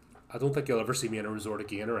now. Like, I don't think you'll ever see me in a resort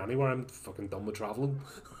again or anywhere. I'm fucking done with traveling.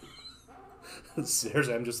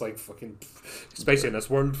 Seriously, I'm just like fucking, especially in this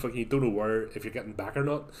world, fucking you don't know where if you're getting back or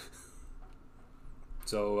not.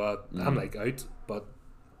 So I'm like out, but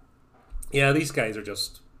yeah, these guys are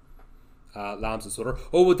just lambs and slaughter.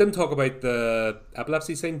 Oh, we didn't talk about the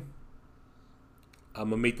epilepsy scene. I'm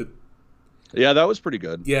gonna meet the. Yeah, that was pretty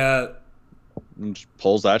good. Yeah, Just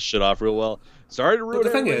pulls that shit off real well. Sorry to ruin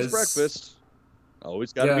everybody's is, breakfast.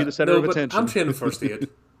 Always got to be the center of attention. I'm training first aid,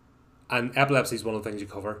 and epilepsy is one of the things you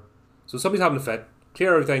cover. So if somebody's having a fit,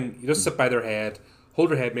 clear everything. You just sit by their head,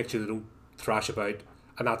 hold their head, make sure they don't thrash about,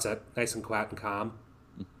 and that's it. Nice and quiet and calm.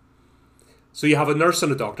 So you have a nurse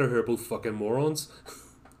and a doctor who are both fucking morons.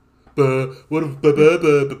 It's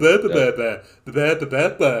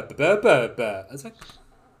like,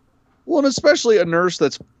 well, and especially a nurse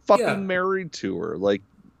that's fucking married to her. Like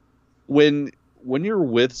when you're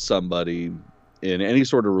with somebody in any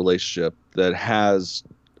sort of relationship that has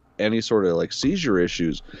any sort of like seizure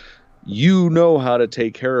issues, you know how to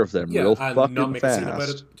take care of them real fucking not make fast. a scene about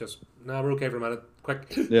it. Just we're okay for a minute, quick.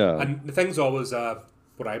 Yeah. And the thing's always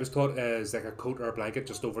what I was taught is like a coat or a blanket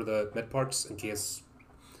just over the mid parts in case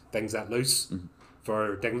things get loose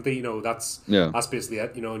for dignity. You know, that's basically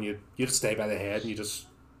it. You know, and you just stay by the head and you just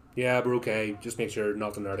we're okay. Just make sure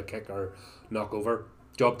nothing there to kick or knock over.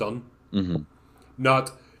 Job done. Mm-hmm.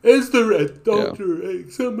 Not is there a doctor? Hey,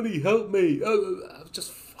 somebody help me!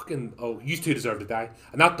 Just fucking you two deserve to die.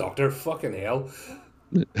 And that doctor, fucking hell.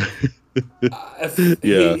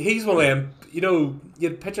 He's one of them. You know,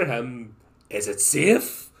 you'd picture him. Is it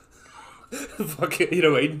safe? Fucking, you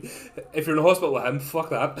know what I mean? If you're in a hospital with him, fuck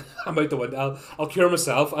that. I'm out the window. I'll cure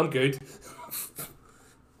myself. I'm good.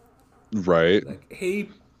 Right. Like he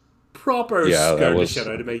proper scared the shit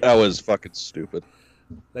out of me. That was fucking stupid.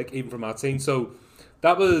 Like even from that scene. So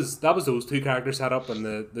that was those two characters set up and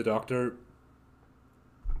the doctor.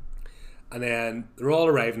 And then they're all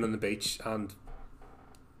arriving on the beach and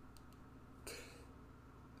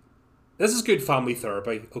this is good family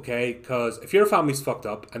therapy, okay? Because if your family's fucked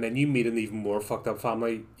up and then you meet an even more fucked up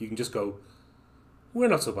family, you can just go, we're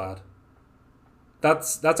not so bad.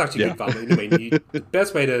 That's actually good family. You know what I mean? The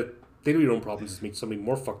best way to deal with your own problems is meet somebody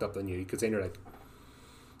more fucked up than you, because then you're like,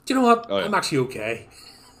 do you know what? I'm actually okay.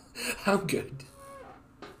 I'm good.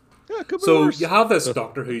 Yeah, could be so worse. You have this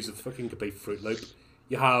doctor who's a fucking complete Fruit Loop.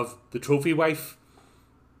 You have the trophy wife,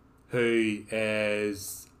 who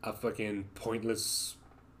is a fucking pointless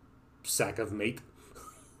sack of meat.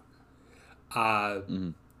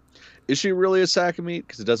 Is she really a sack of meat?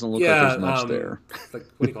 Because it doesn't look like there's much there. Like,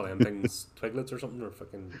 what do you call them things? Twiglets or something? Or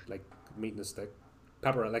fucking, like, meat in a stick?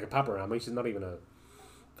 Like a pepperami. She's not even a...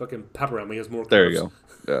 Fucking pepperami has more carbs. There you go.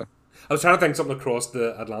 Yeah. I was trying to think something across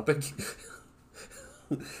the Atlantic.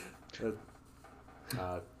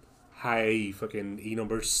 High fucking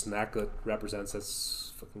E-number snack that represents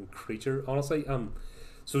this fucking creature, honestly.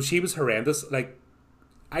 So she was horrendous. Like,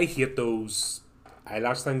 I hate those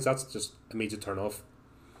eyelash things. That's just immediate turn off.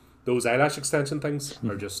 Those eyelash extension things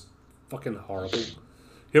are just fucking horrible.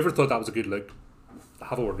 Whoever thought that was a good look,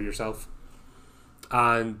 have a word with yourself.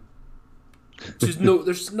 And there's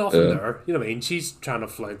nothing there. You know what I mean? She's trying to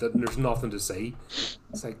flaunt it, and there's nothing to see.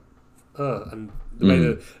 It's like, and the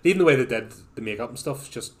way even the way they did the makeup and stuff is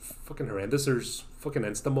just fucking horrendous. There's fucking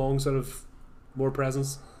Instamong sort of more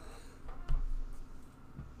presence.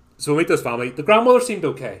 So we meet this family. The grandmother seemed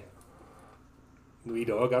okay. The wee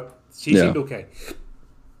dog, she seemed okay.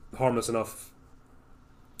 Harmless enough.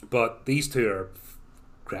 But these two are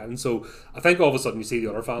cretins. So I think all of a sudden you see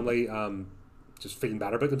the other family just feeling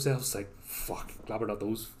better about themselves. Like, fuck, glad we're not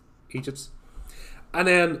those Egypts. And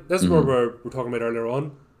then, this is where we're talking about earlier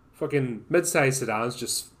on. Fucking mid-sized sedans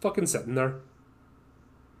just fucking sitting there.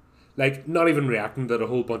 Like, not even reacting that a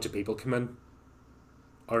whole bunch of people come in.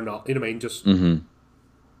 Or not, you know what I mean? Just...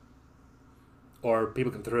 Or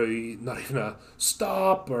people come through, not even a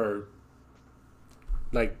stop or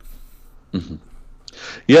like.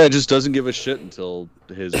 Yeah, it just doesn't give a shit until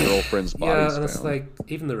his girlfriend's body's found. found. It's like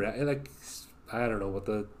even like I don't know what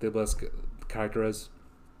the best character is.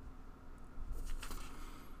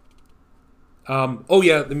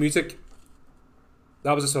 The music.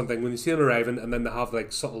 That was just something when you see them arriving, and then they have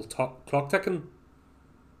like subtle clock ticking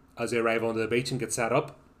as they arrive onto the beach and get set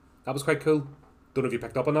up. That was quite cool. Don't know if you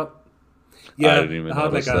picked up on that. Yeah, I didn't even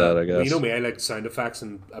notice that, I guess. You know me, I like sound effects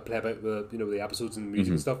and I play about the episodes and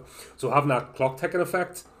music and stuff. So having that clock ticking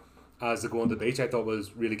effect as they go on the beach, I thought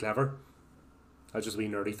was really clever. That's just a wee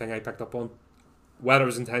nerdy thing I picked up on. Whether it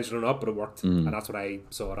was intentional or not, but it worked. And that's what I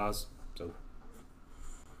saw it as. So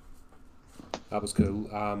that was cool.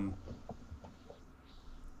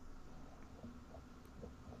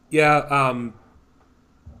 Yeah,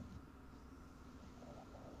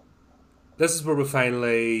 this is where we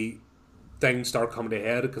finally things start coming to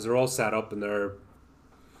head because they're all set up and they're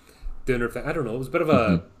doing their thing. I don't know. It was a bit of Hmm.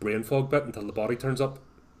 a brain fog bit until the body turns up.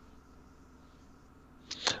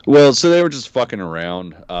 Well, so they were just fucking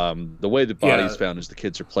around. The way the body's Yeah, found is the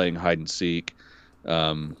kids are playing hide and seek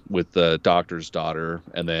with the doctor's daughter,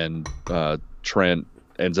 and then Trent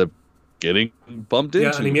ends up getting bumped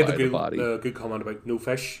yeah, and he into made by the body. the good comment about no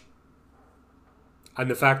fish, and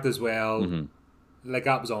the fact as well, Hmm. like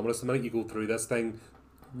that was ominous. The minute you go through this thing,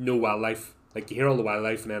 no wildlife. Like you hear all the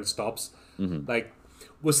wildlife and then it stops. Hmm. Like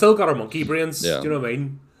we still got our monkey brains. Yeah. Do you know what I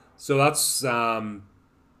mean? So that's for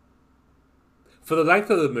the length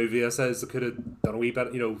of the movie. I says they could have done a wee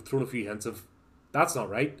bit. You know, thrown a few hints of that's not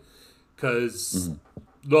right because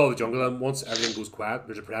Hmm. law of the jungle. And once everything goes quiet,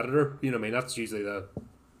 there's a predator. You know what I mean? That's usually the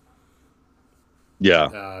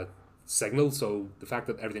Yeah. signal. So the fact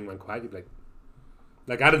that everything went quiet, you'd be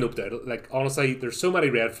like I don't know, doubt. Like honestly, there's so many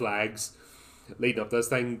red flags leading up to this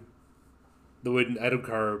thing. They wouldn't. I don't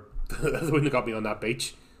care. They wouldn't have got me on that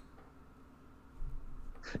beach.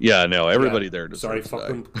 Yeah. No, Yeah. everybody there Sorry, deserves to fuck die.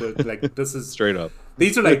 them. But like this is Straight up.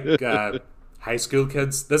 these are like high school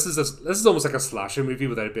kids. This is almost like a slasher movie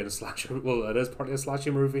without it being a slasher. Well, it is partly a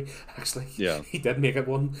slasher movie actually. Yeah. He did make it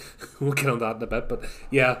one. We'll get on that in a bit. But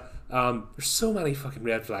yeah, there's so many fucking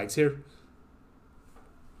red flags here.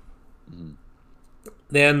 Mhm.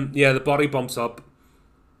 Then yeah, the body bumps up.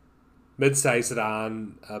 Mid-sized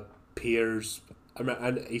sedan appears.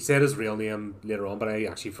 And he said his real name later on, but I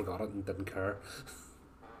actually forgot it and didn't care.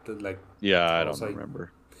 Didn't like. Yeah, I don't honestly.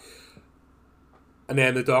 remember. And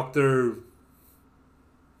then the doctor.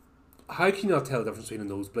 How can you not tell the difference between a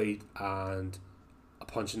nosebleed and a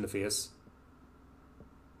punch in the face?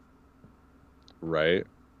 Right?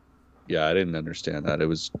 Yeah, I didn't understand that. It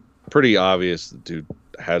was pretty obvious the dude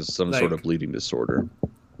has some sort of Like, bleeding disorder,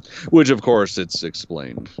 which of course it's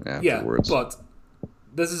explained yeah, afterwards. but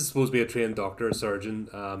this is supposed to be a trained doctor, a surgeon,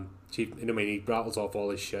 chief. You know, what I mean, he rattles off all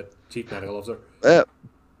his shit. Chief medical officer.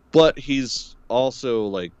 But he's also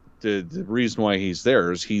like the reason why he's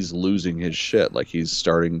there is he's losing his shit. Like he's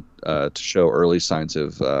starting to show early signs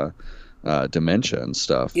of dementia and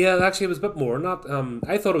stuff. Yeah, actually, it was a bit more than that.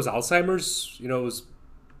 I thought it was Alzheimer's. You know, it was.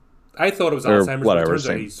 I thought it was Or Alzheimer's, but it whatever, turns out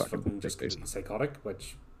same he's fucking fucking just thing. completely psychotic,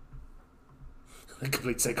 which a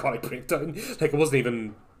complete psychotic breakdown. Like it wasn't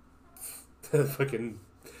even fucking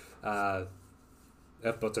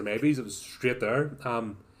if buts or maybes. It was straight there.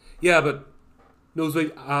 Yeah, but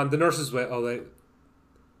nosebleed and the nurses went. Oh, they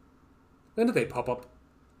when did they pop up?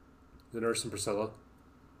 The nurse and Priscilla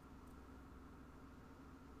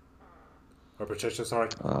or Patricia? Sorry,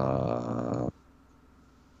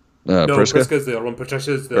 no, Priska Prisca's the other one.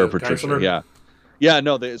 Patricia's or the Patricia, counselor. yeah. Yeah,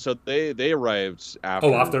 no, they arrived Oh,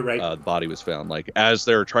 after after right. the body was found. Like as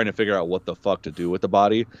they're trying to figure out what the fuck to do with the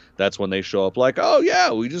body, that's when they show up. Like, oh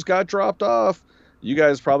yeah, we just got dropped off. You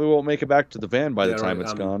guys probably won't make it back to the van by Yeah, the time right.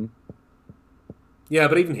 it's gone. Yeah,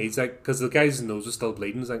 but even he's like, because the guy's nose is still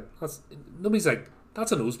bleeding. He's like, nobody's like,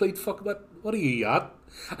 that's a nosebleed. Fuck, what are you at?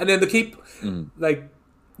 And then they keep like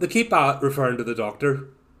they keep referring to the doctor,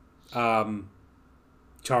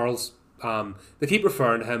 Charles. They keep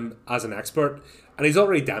referring to him as an expert, and he's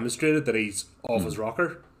already demonstrated that he's off his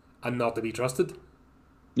rocker and not to be trusted.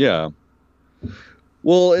 Yeah.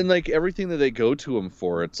 Well, and like everything that they go to him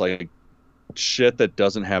for, it's like shit that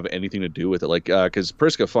doesn't have anything to do with it. Like, because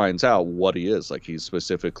Priska finds out what he is. Like, he's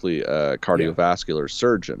specifically a cardiovascular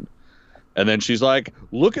surgeon. And then she's like,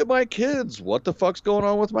 look at my kids. What the fuck's going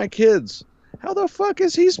on with my kids? How the fuck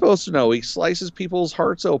is he supposed to know? He slices people's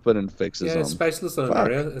hearts open and fixes them. Specialist in an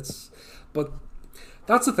area. But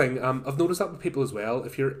that's the thing. I've noticed that with people as well.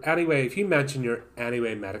 If you mention you're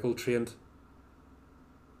anyway medical trained,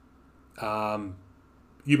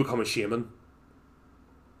 you become a shaman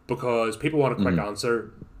because people want a quick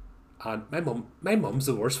answer. And my mum's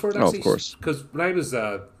the worst for it. Actually, of course. Because when I was,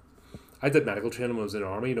 I did medical training when I was in the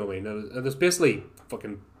army. You know what I mean? And it's basically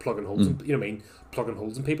fucking plugging holes. In, you know what I mean? Plugging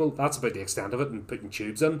holes in people. That's about the extent of it, and putting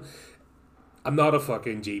tubes in. I'm not a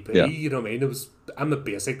fucking GP. Yeah. You know what I mean? I'm the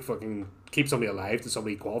basic fucking keep somebody alive till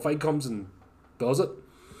somebody qualified comes and does it.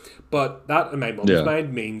 But that in my mum's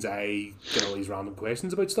mind means I get all these random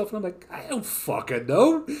questions about stuff, and I'm like, I don't fucking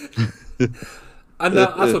know. And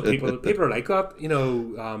that's what people are like that. You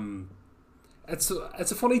know, it's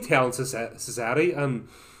a funny tale in society, and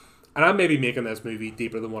I'm maybe making this movie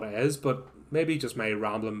deeper than what it is, but maybe just my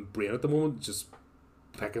rambling brain at the moment just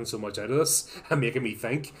picking so much out of this and making me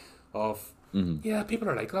think of yeah, people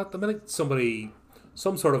are like that. The minute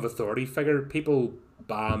some sort of authority figure, people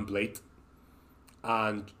bam bleat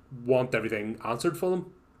and want everything answered for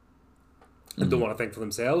them. and don't want to think for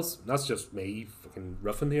themselves. That's just me fucking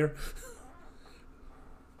roughing here.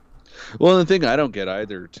 Well, the thing I don't get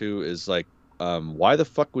either too is like, why the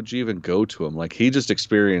fuck would you even go to him? Like, he just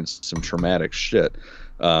experienced some traumatic shit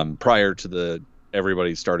prior to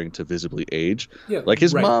everybody starting to visibly age. Yeah, like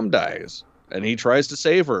his right. mom dies, and he tries to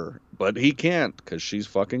save her, but he can't because she's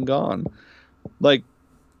fucking gone. Like,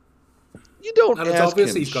 you don't. And it's ask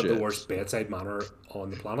obvious him he's got shit. the worst bedside manner on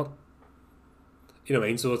the planet. You know what I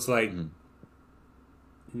mean? So it's like,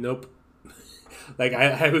 nope. Like,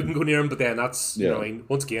 I wouldn't go near him, but then that's, you know what I mean?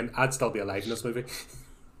 Once again, I'd still be alive in this movie.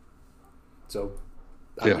 So,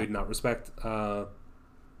 I'm good in that respect.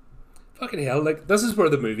 Fucking hell, like, this is where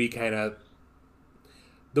the movie kind of...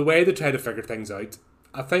 The way they try to figure things out,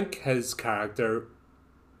 I think his character...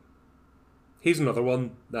 He's another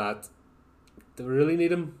one that... Do we really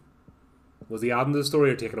need him? Was he adding to the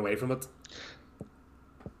story or taking away from it?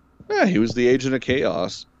 Yeah, he was the agent of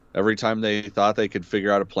chaos. Every time they thought they could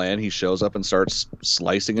figure out a plan, he shows up and starts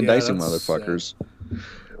slicing and dicing motherfuckers.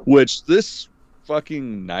 Which, this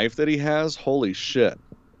fucking knife that he has, holy shit.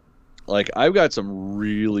 Like, I've got some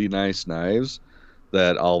really nice knives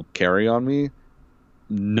that I'll carry on me.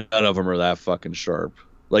 None of them are that fucking sharp.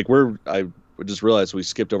 Like, I just realized we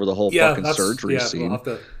skipped over the whole fucking surgery scene.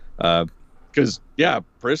 Because,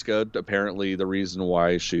 Priska, apparently the reason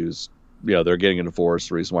why she's, they're getting a divorce,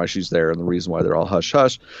 the reason why she's there, and the reason why they're all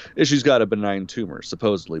hush-hush is she's got a benign tumor,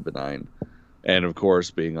 supposedly benign. And, of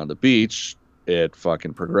course, being on the beach, it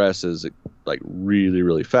fucking progresses, like, really,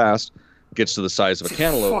 really fast. Gets to the size of a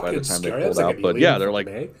cantaloupe by the time they pull it out. But, they're like,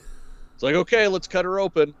 it's like, okay, let's cut her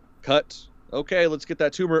open. Cut. Okay, let's get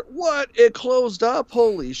that tumor. What? It closed up?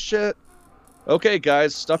 Holy shit. Okay,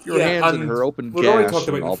 guys, stuff your hands in her open gash. We've already talked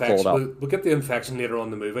about infection. We'll get the infection later on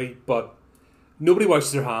in the movie, but nobody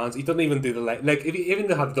washes their hands. He doesn't even do the light. Like, if he even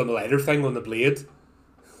had done the lighter thing on the blade,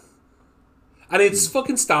 and it's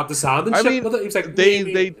fucking stabbed the sand and shit. I mean, with it. He was like,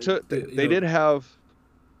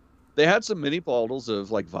 they had some mini bottles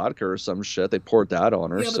of like vodka or some shit. They poured that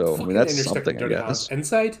on her, so I mean that's something, I guess.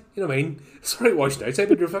 Inside, you know what I mean? Sorry, washed outside,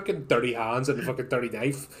 but your fucking dirty hands and a fucking dirty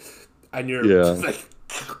knife, and you're like.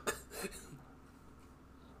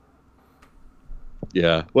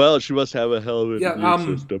 Yeah, well, she must have a hell of an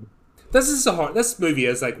immune system. This movie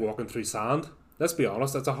is like walking through sand. Let's be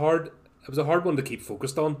honest. It was a hard one to keep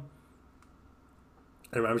focused on.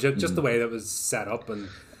 I remember just the way that was set up and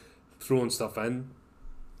throwing stuff in.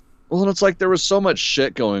 Well, and it's like there was so much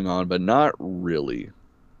shit going on, but not really.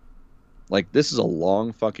 Like, this is a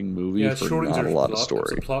long fucking movie for not a lot of story.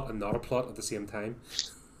 It's a plot and not a plot at the same time.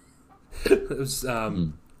 It was,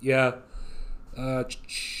 well,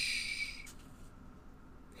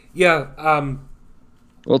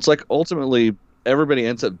 it's like ultimately everybody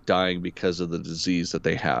ends up dying because of the disease that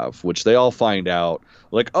they have, which they all find out.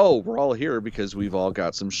 Like, oh, we're all here because we've all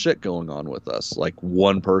got some shit going on with us. Like,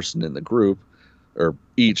 one person in the group, or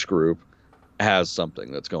each group, has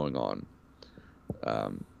something that's going on.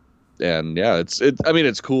 And yeah, I mean,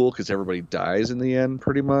 it's cool because everybody dies in the end,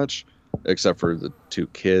 pretty much, except for the two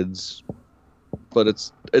kids. But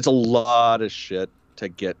it's a lot of shit to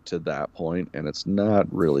get to that point, and it's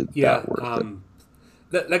not really that worth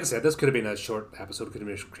it. Like I said, this could have been a short episode, could have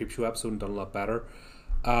been a creep show episode and done a lot better.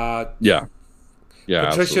 Yeah,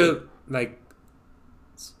 Patricia, absolutely. like,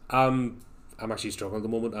 I'm actually struggling at the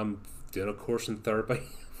moment. I'm doing a course in therapy,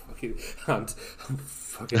 and I'm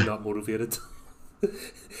fucking not motivated.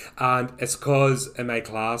 And it's because in my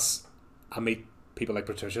class, I meet people like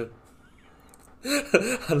Patricia.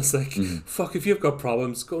 And it's like, fuck, if you've got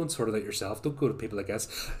problems, go and sort it out yourself. Don't go to people like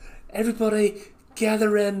us. Everybody,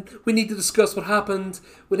 gather in. We need to discuss what happened.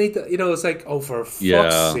 We need to, it's like, oh, for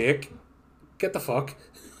fuck's sake, get the fuck.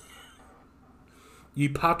 You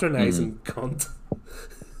patronising cunt.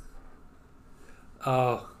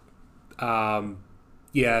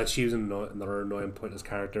 She was another annoying, pointless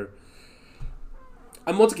character.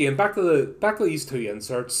 And once again, back to these two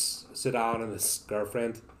inserts, Sedan and his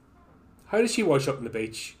girlfriend. How does she wash up on the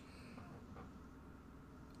beach?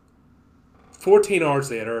 14 hours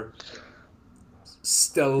later,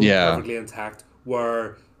 still perfectly intact.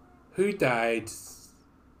 Who died?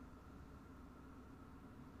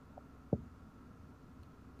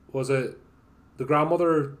 Was it the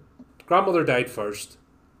grandmother? Grandmother died first,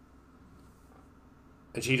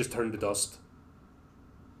 and she just turned to dust.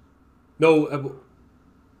 No.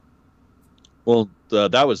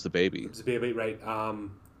 That was the baby. It was the baby, right?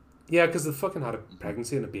 Yeah, because they fucking had a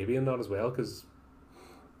pregnancy and a baby in that as well. Because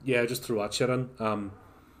just threw that shit in.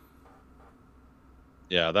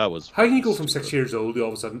 Yeah, that was. How can you go from 6 years old to all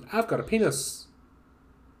of a sudden, I've got a penis?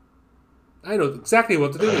 I know exactly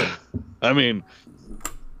what to do with it. I mean,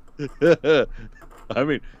 I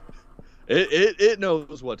mean, it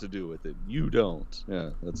knows what to do with it. You don't.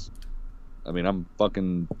 Yeah, that's. I mean, I'm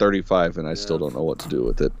fucking 35 and I still Yeah. don't know what to do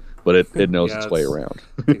with it, but it knows Yeah, its way it's around.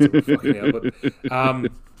 takes a fucking hell, but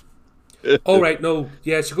oh right, no,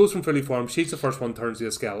 yeah, she goes from fully formed. She's the first one turns to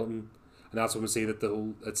a skeleton, and that's when we see that the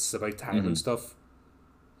whole it's about time and Hmm. stuff.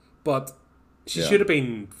 But she Yeah. should have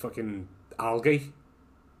been fucking algae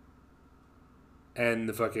in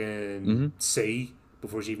the fucking Hmm. sea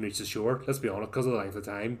before she even reached the shore. Let's be honest, because of the length of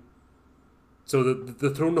time. So the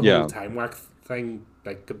throwing the whole Yeah. time whack thing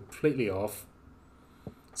like completely off.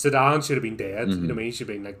 Sedan should have been dead. You know Hmm. what I mean? He should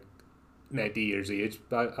have been like 90 years of age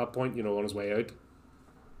by that point. You know, on his way out.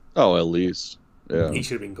 Oh, at least. Yeah. He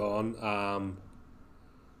should have been gone. I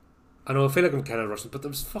know. I feel like I'm kind of rushing, but there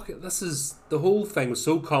was fucking. This is the whole thing was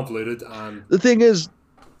so convoluted, and The thing is,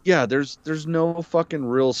 yeah, there's no fucking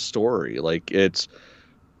real story. Like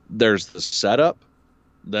there's the setup,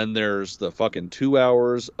 then there's the fucking 2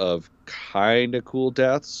 hours of kind of cool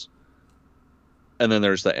deaths, and then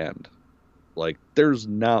there's the end. Like there's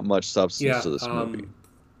not much substance yeah, to this movie.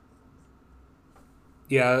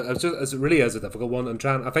 yeah. It really is a difficult one.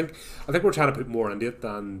 I think we're trying to put more into it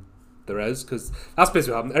than there is because that's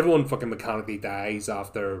basically what happened. Everyone fucking mechanically dies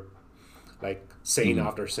after like scene Hmm.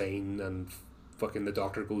 after scene, and fucking the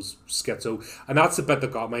doctor goes schizo, and that's the bit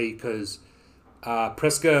that got me because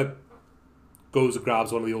Priska goes and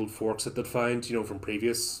grabs one of the old forks that they'd found, from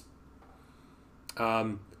previous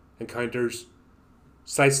encounters,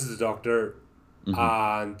 slices the doctor, Hmm.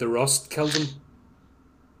 and the rust kills him.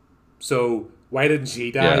 So why didn't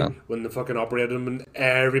she die Yeah. when the fucking operated him and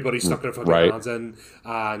everybody stuck their fucking Right. hands in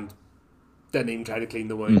and didn't even try to clean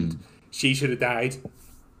the wound? Hmm. She should have died.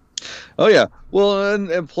 Oh yeah. Well,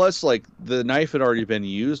 and plus, like the knife had already been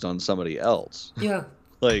used on somebody else. Yeah,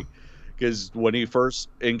 Like, because when he first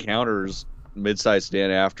encounters mid-sized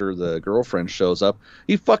Dan after the girlfriend shows up,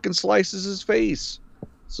 he fucking slices his face.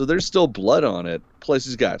 So there's still blood on it. Plus,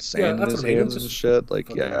 he's got yeah, sand in that's his what I mean. It hands was and just shit. Like,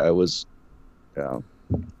 fucking. yeah, it was. Yeah.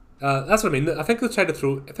 That's what I mean. I think they tried to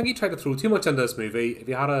throw. I think he tried to throw too much into this movie. If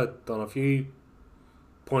you had done a few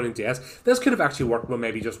pointing deaths, this could have actually worked with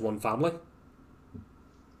maybe just one family.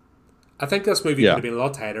 I think this movie could Yeah. have been a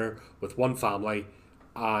lot tighter with one family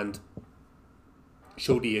and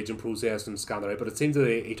showed the aging process and scanned it out. But it seems that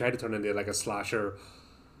he tried to turn it into like a slasher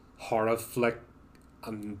horror flick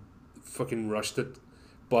and fucking rushed it.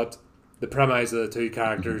 But the premise of the two Hmm.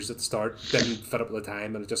 characters at the start didn't fit up with the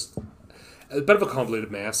time, and it just a bit of a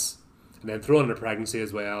convoluted mess. And then throw in the pregnancy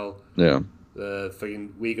as well. Yeah. The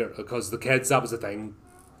fucking weaker because the kids, that was the thing.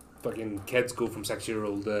 Fucking kids go from 6 year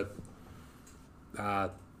old to uh,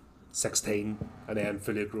 16 and then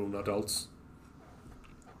fully grown adults.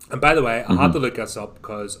 And by the way, I had Hmm. to look this up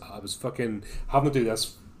because I was fucking having to do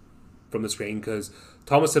this from the screen because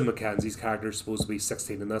Thomasin McKenzie's character is supposed to be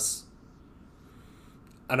 16 in this.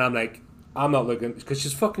 And I'm like, I'm not looking because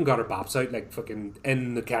she's fucking got her baps out like fucking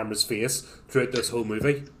in the camera's face throughout this whole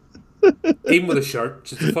movie. Even with a shirt,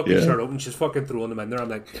 she's the fucking Yeah. shirt open, she's fucking throwing them in there. I'm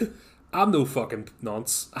like, I'm no fucking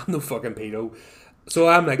nonce. I'm no fucking pedo. So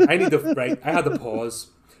I'm like, I need to, right, I had to pause,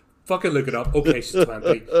 fucking look it up. Okay, she's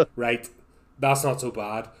 20. Right, that's not so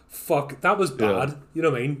bad. Fuck, that was Yeah. bad. You know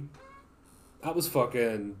what I mean? That was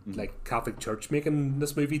fucking like Catholic Church making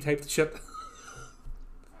this movie type of shit.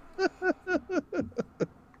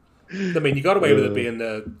 I mean, you got away with it Uh, being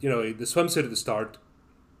the swimsuit at the start,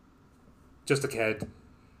 just a kid,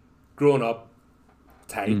 growing up,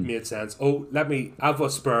 tight, mm. made sense. Oh, let me have a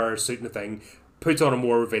spare suit and a thing, puts on a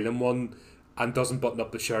more revealing one, and doesn't button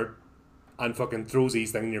up the shirt, and fucking throws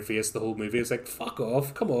these thing in your face the whole movie. It's like, fuck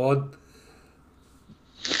off, come on.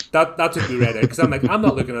 That took me right out because I'm like, I'm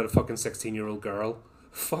not looking at a fucking 16-year-old girl.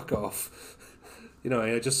 Fuck off.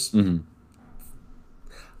 I just Mhm.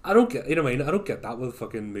 I don't get what I mean. I don't get that with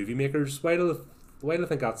fucking movie makers. Why do they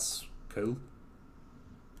think that's cool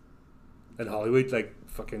in Hollywood? Like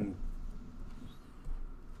fucking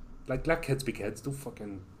like let kids be kids. Don't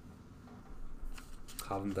fucking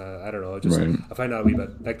have them to, I don't know. Right. I find that a wee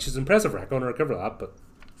bit like she's impressive record on her cover of that, but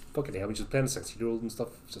fucking hell, when she's playing a 16-year-old and stuff,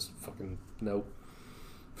 it's just fucking no.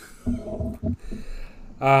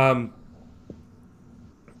 Um,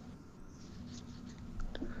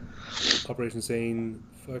 Operation Scene,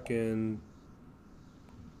 fucking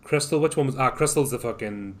Crystal. Which one was Crystal's the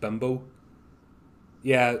fucking bimbo.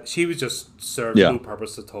 Yeah, she was just served Yeah. no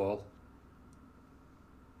purpose at all.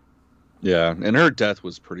 Yeah. And her death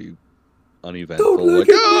was pretty Don't uneventful. look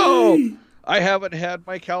Like, at oh, me. I haven't had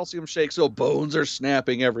my calcium shake, so bones are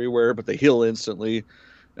snapping everywhere, but they heal instantly.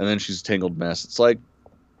 And then she's a tangled mess. It's like,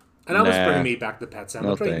 And that was bringing nah, me back to Pet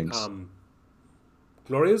no Cemetery. thanks.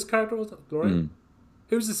 Gloria's character was it Gloria? Mm.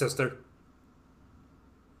 Who's the sister?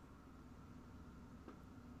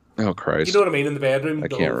 Oh You Christ! know what I mean? In the bedroom, I the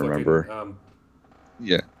can't whole remember. fucking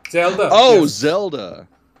Yeah. Zelda. Oh, Yes, Zelda.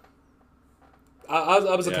 I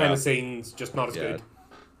was the kind Yeah. of scenes just not as Yeah. good.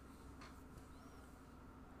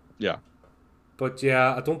 Yeah. But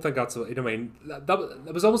yeah, I don't think that's. You know what I mean?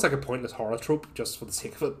 That was almost like a pointless horror trope just for the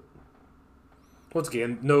sake of it. Once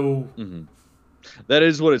again, no. Hmm. That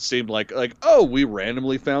is what it seemed like. Like, oh, we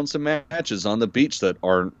randomly found some matches on the beach that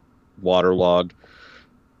aren't waterlogged.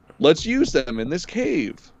 Let's use them in this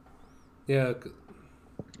cave. Yeah,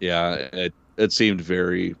 Yeah, it seemed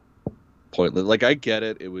very pointless. Like, I get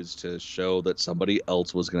it. It was to show that somebody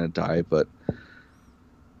else was going to die, but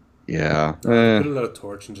yeah. they put a little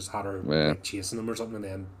torch and just had her Yeah. like chasing them or something and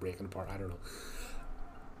then breaking apart. I don't know.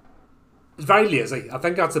 It's very lazy. I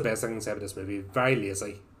think that's the best thing I can say about this movie. Very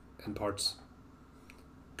lazy in parts.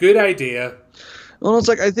 Good idea. Well, it's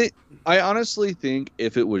like I honestly think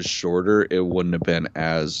if it was shorter, it wouldn't have been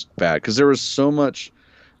as bad because there was so much.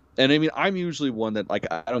 And I mean, I'm usually one that like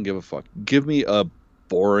I don't give a fuck. Give me a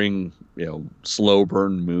boring, slow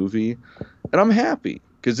burn movie, and I'm happy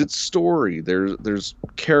because it's story. There's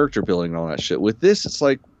character building and all that shit. With this, it's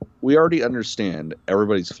like we already understand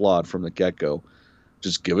everybody's flawed from the get go.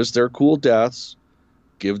 Just give us their cool deaths.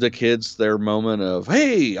 Give the kids their moment of,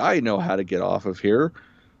 hey, I know how to get off of here,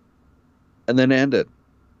 and then end it.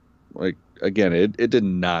 Like again, it did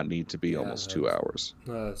not need to be almost 2 hours.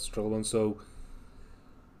 Struggling. So,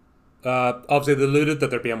 obviously, they alluded that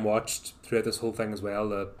they're being watched throughout this whole thing as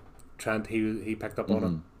well. Trent, he picked up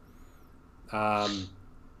on it.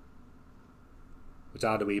 Which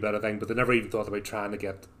added a wee bit, I think, but they never even thought about trying to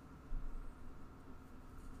get.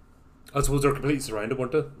 I suppose they're completely surrounded,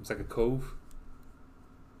 weren't they? It was like a cove.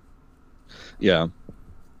 Yeah.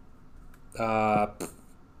 I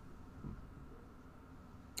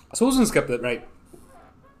suppose we can skip that, right?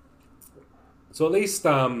 So at least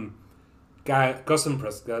Gus and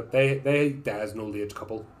Priska, they as an old age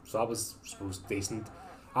couple, so that was, I suppose, decent.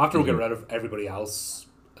 After we get rid of everybody else,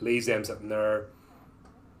 it leaves them sitting there,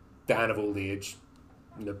 dying of old age.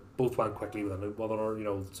 Both went quickly with one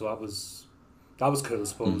another, so that was cool, I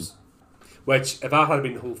suppose. Which, if that had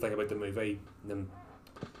been the whole thing about the movie, then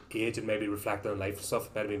age and maybe reflecting on life and stuff,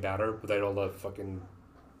 it might have been better without all the fucking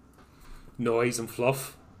noise and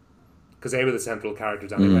fluff. Because they were the central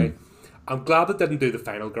characters anyway. I'm glad they didn't do the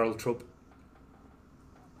final girl trope.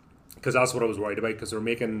 Because that's what I was worried about. Because they were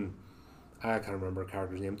making, I can't remember her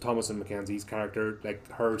character's name, Thomas and Mackenzie's character,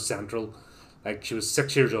 like her central. Like she was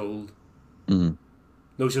 6 years old. No,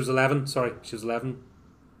 she was 11. Sorry, she was 11.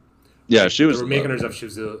 Yeah, she was. They were making her as if she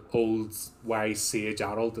was an old, wise, sage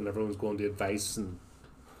adult, and everyone was going to advice and,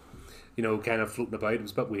 kind of floating about. It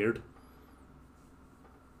was a bit weird.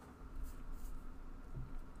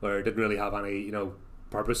 Where it didn't really have any,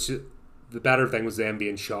 purpose. The better thing was them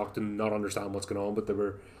being shocked and not understanding what's going on, but they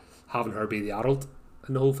were having her be the adult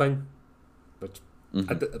in the whole thing, which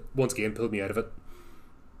once again pulled me out of it.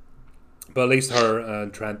 But at least her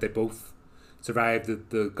and Trent, they both survived.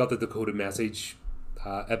 They got the decoded message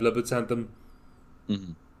Iblib had sent them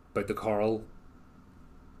about the coral.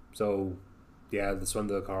 So yeah, they swam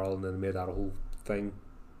to the coral and then made that a whole thing.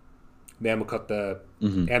 Then we cut the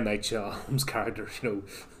M. Night Shyamalan's character,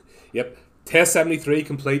 Yep. Test 73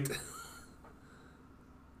 complete.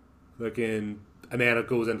 And then it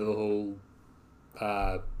goes into the whole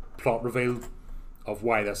plot reveal of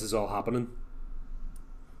why this is all happening.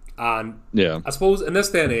 And Yeah. I suppose in this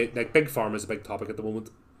day and age, like, Big Pharma is a big topic at the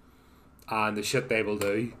moment. And the shit they will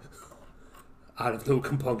do, I have no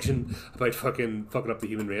compunction about fucking up the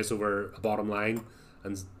human race over a bottom line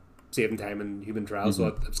and saving time in human trials.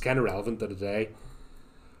 So it's kind of relevant to today.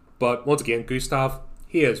 But once again, Gustav,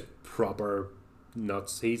 he is proper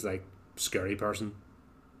nuts. He's like scary person.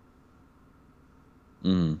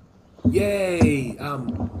 Yay!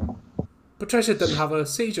 Patricia didn't have a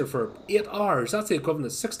seizure for 8 hours. That's the equivalent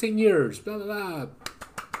of 16 years. Blah blah blah.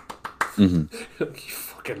 You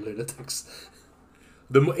fucking lunatics.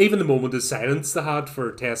 Even the moment of silence they had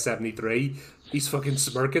for Test 73, he's fucking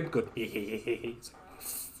smirking, going, he's like,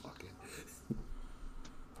 fucking.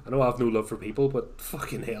 I know I have no love for people, but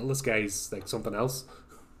fucking hell, this guy's like something else.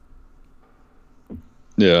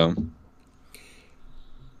 Yeah.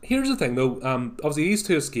 Here's the thing, though. Obviously, these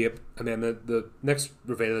two escape, and then the next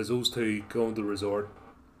reveal is those two go into the resort.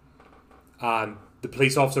 And the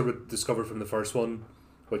police officer would discover from the first one,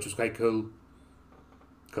 which was quite cool.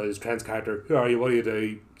 Because Trent's character, who are you? What do you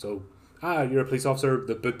do? So, you're a police officer.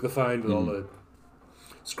 The book they found with all the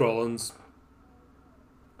scrollings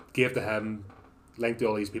gave to him, linked to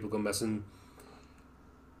all these people going missing.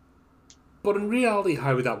 But in reality,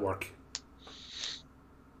 how would that work?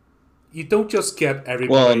 you don't just get Well,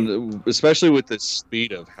 everybody. and especially with the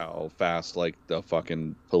speed of how fast like the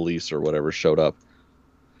fucking police or whatever showed up.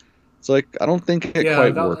 It's like I don't think it Yeah,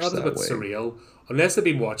 quite that works was a that bit way. surreal. Unless they've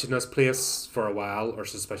been watching this place for a while or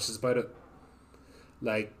suspicious about it.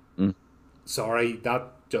 Like, Mm, sorry,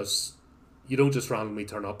 that just you don't just randomly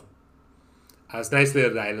turn up. It's nice they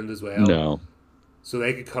had an island as well, no. so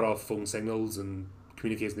they could cut off phone signals and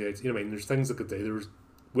communication. You know what I mean? There's things they could do. There was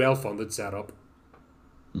well funded setup.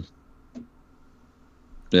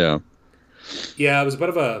 Yeah. Yeah, it was a bit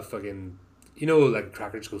of a fucking, like a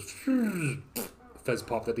cracker just goes fizz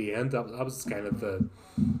popped at the end. That was kind of the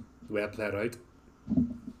way it played out.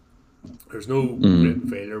 There's no great Mm,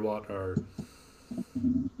 failure, what or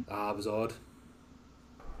it was odd.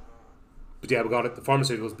 But yeah, we got it. The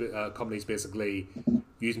pharmaceuticals companies basically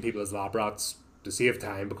using people as lab rats to save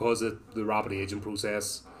time because of the rapid aging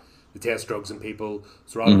process. They test drugs in people,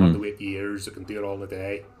 so rather than having to mm. wait years, they can do it all in a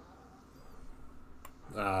day.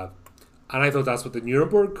 Uh, and I thought that's what the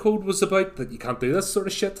Nuremberg Code was about, that you can't do this sort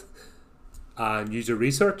of shit and use your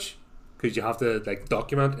research because you have to like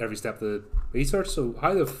document every step of the research. So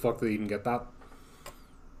how the fuck did they even get that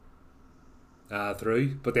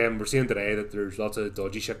through? But then we're seeing today that there's lots of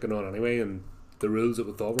dodgy shit going on anyway, and the rules that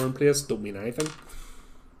we thought were in place don't mean anything.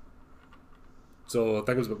 So I think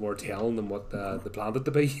it was a bit more telling than what they planned it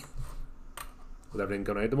to be with everything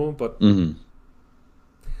going out at the moment. But Mm.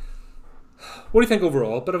 what do you think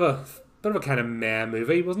overall? Bit of a kind of meh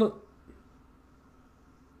movie, wasn't it?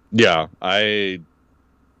 Yeah, I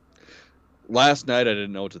last night I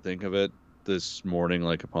didn't know what to think of it. This morning,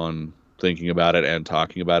 like upon thinking about it and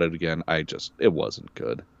talking about it again, it wasn't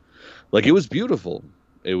good. Like it was beautiful.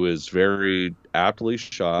 It was very aptly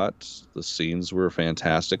shot. The scenes were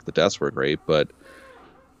fantastic. The deaths were great, but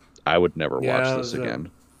I would never watch Yeah, it this was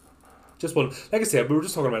again. just one. Like I said, we were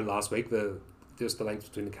just talking about it last week. The just the links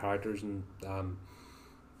between the characters and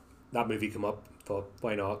that movie come up. Thought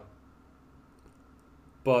why not?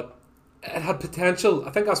 But it had potential.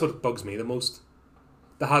 I think that's what bugs me the most.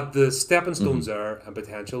 They had the stepping Hmm. stones there and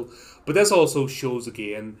potential, but this also shows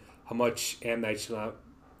again how much M Night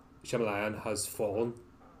Shyamalan has fallen.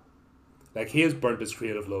 Like he has burnt his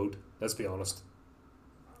creative load. Let's be honest.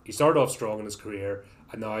 He started off strong in his career,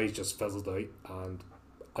 and now he's just fizzled out. And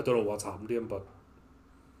I don't know what's happened to him, but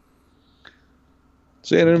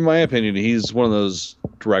So, and in my opinion, he's one of those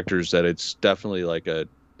directors that it's definitely like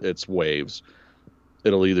it's waves.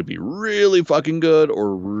 It'll either be really fucking good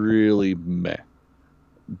or really meh.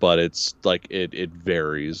 But it's like it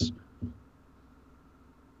varies.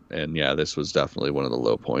 And yeah, this was definitely one of the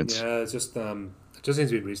low points. yeah, it just seems to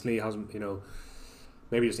be recently. He hasn't,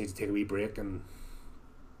 maybe he just needs to take a wee break and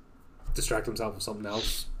distract himself with something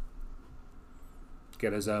else,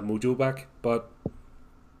 get his mojo back. But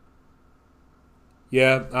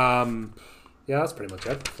yeah, yeah, that's pretty much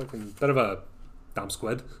it. Fucking bit of a damn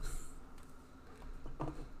squid,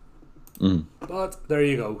 Mm. but there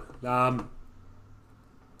you go.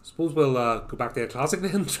 Suppose we'll go back to a classic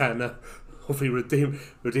then, trying to hopefully redeem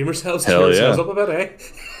ourselves, cheer Hell ourselves yeah. up a bit,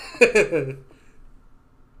 eh?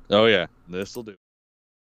 Oh yeah, this'll do.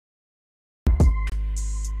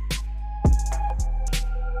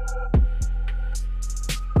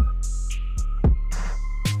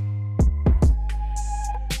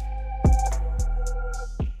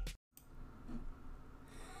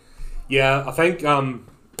 Yeah, I think we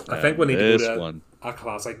And need to go to a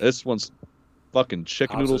classic. this one's fucking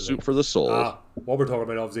chicken noodle Absolutely. soup for the soul. What we're talking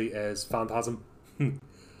about obviously is Phantasm.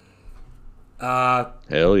 uh,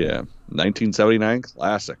 Hell yeah. 1979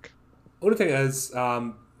 classic. only thing is,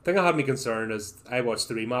 thing that had me concerned is I watched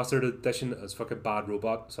the remastered edition as fucking Bad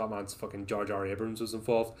Robot, so that means fucking Jar Jar Abrams was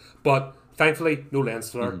involved. But thankfully, no lens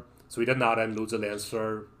flare, Mhm. so we didn't add in loads of lens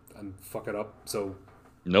flare and fuck it up. So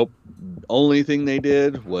Nope. Only thing they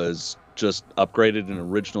did was just upgraded an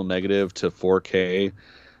original negative to 4K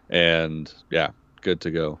and yeah, good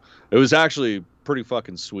to go. It was actually pretty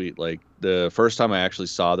fucking sweet. Like the first time I actually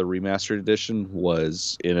saw the remastered edition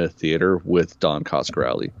was in a theater with Don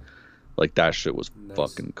Coscarelli. Like that shit was nice.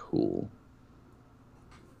 fucking cool.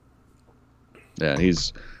 Yeah, and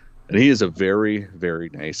he is a very,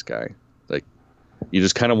 very nice guy. Like you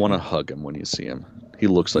just kind of want to hug him when you see him. He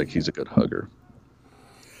looks like he's a good hugger.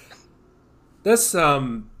 This is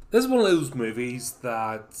one of those movies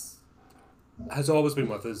that has always been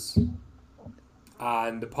with us,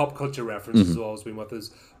 and the pop culture references Hmm. have always been with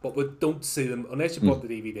us, but we don't see them unless you bought the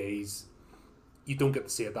DVDs. You don't get to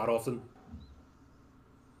see it that often.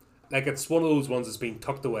 Like it's one of those ones that's been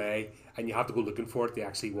tucked away, and you have to go looking for it to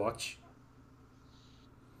actually watch.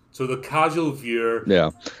 So the casual viewer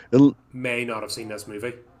Yeah. It'll- may not have seen this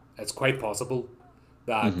movie. It's quite possible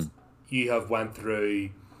that mhm. you have went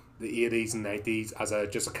through the 80s and 90s as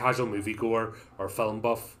just a casual moviegoer or film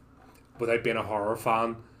buff without being a horror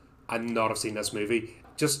fan and not have seen this movie.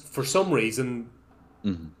 Just for some reason,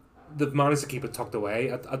 they've managed to keep it tucked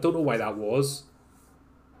away. I don't know why that was.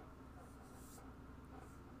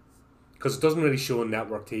 Because it doesn't really show on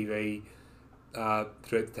network TV throughout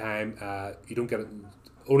the time. You don't get it...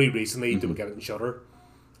 Only recently do we get it in Shudder.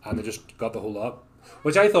 And they just got the whole lot.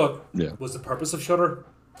 Which I thought was the purpose of Shudder.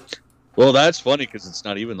 Well, that's funny because it's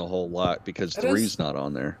not even the whole lot because It 3's is. not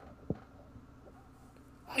on there.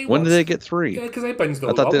 When did they get 3? Yeah, because I binged the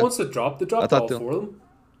whole lot. Once it dropped, they dropped all 4 of them.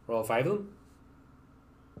 Or all 5 of them.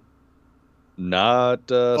 Not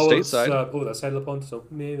stateside. That's side of the pond. So,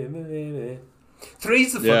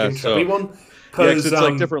 3's the Yeah, fucking trippy one. Yeah, Because it's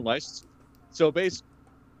like different licenses. So basically,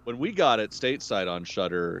 when we got it stateside on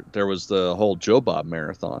Shudder, there was the whole Joe Bob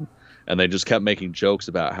marathon, and they just kept making jokes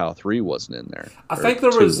about how 3 wasn't in there. I think there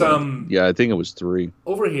was yeah, I think it was 3.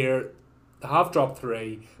 over here. They have dropped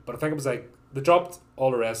 3, but I think it was like they dropped all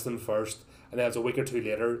the rest of them first, and then it was a week or 2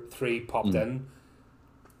 later 3 popped in.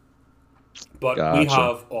 But we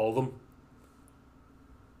have all of them.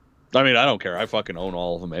 I mean, I don't care. I fucking own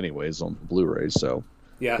all of them anyways on Blu-ray, so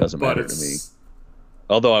Yeah, it doesn't matter to me.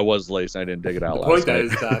 Although I was late and I didn't dig it out last night. The point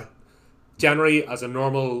is that generally, as a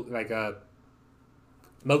normal, like a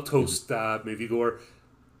milquetoast moviegoer,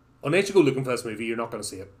 unless you go looking for this movie, you're not going to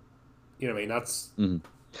see it. You know what I mean? That's...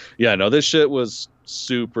 Yeah, no, this shit was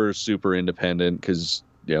super, super independent because,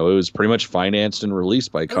 you know, it was pretty much financed and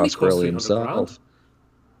released by Coscarelli himself.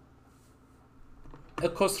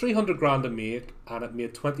 It cost $300,000 to make, and it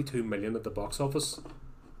made $22 million at the box office.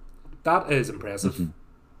 That is impressive.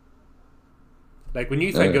 Like, when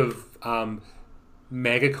you think of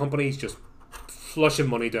mega companies just flushing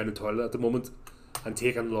money down the toilet at the moment and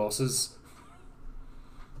taking losses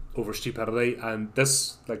over stupidity, and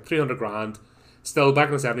this, like, $300,000, still back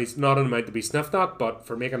in the 70s, not an amount to be sniffed at, but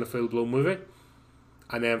for making a full-blown movie,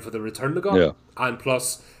 and then for the return they got, and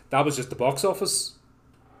plus, that was just the box office.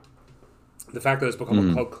 The fact that it's become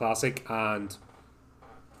a cult classic and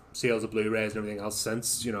sales of Blu-rays and everything else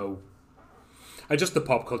since, you know, and just the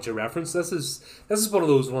pop culture reference. This is one of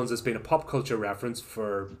those ones that's been a pop culture reference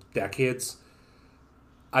for decades,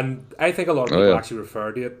 and I think a lot of people actually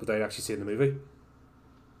refer to it without actually seeing the movie.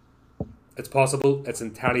 It's possible. It's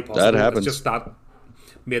entirely possible. That happens. It's just that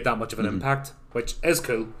made that much of an impact, which is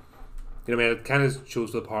cool. You know what I mean? It kind of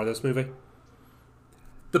shows the power of this movie.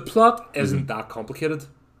 The plot isn't that complicated.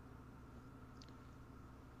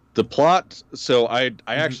 The plot, so I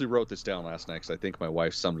actually wrote this down last night because I think my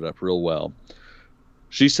wife summed it up real well.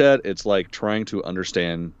 She said it's like trying to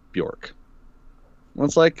understand Bjork. Well,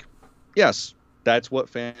 it's like, yes, that's what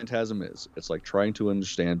Phantasm is. It's like trying to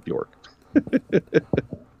understand Bjork.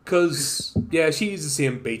 Because, yeah, she uses the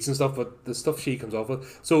same beats and stuff, but the stuff she comes off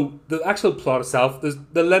with. So, the actual plot itself,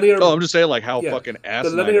 the linear... Oh, I'm just saying, like, how fucking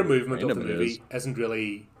asinine the linear movement of the movie isn't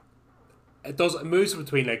really... It moves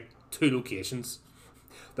between, like, 2 locations.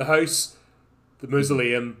 The house, the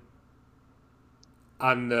mausoleum,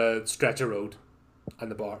 and the stretch of road, and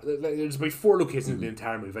the bar. There's about 4 locations in the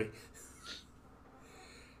entire movie.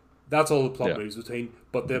 That's all the plot moves between.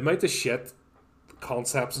 But the amount of shit,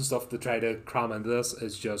 concepts and stuff to try to cram into this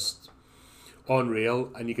is just unreal.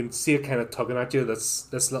 And you can see it kind of tugging at you,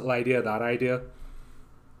 this little idea, that idea.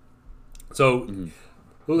 So, those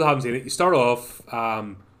who haven't seen it, you start off...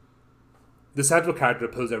 the central character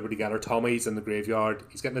pulls everybody together. Tommy's in the graveyard.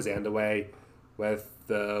 He's getting his end away with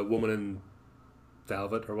the woman in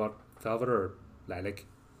velvet or what? Velvet or lilac?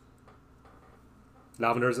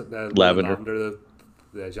 Lavender. Lavender.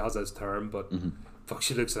 The Jazza's term, but fuck,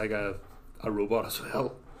 she looks like a robot as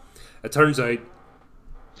well. It turns out.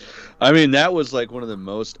 I mean, that was like one of the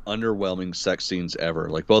most underwhelming sex scenes ever.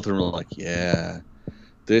 Like both of them were like, "Yeah,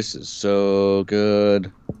 this is so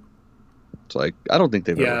good." It's like, I don't think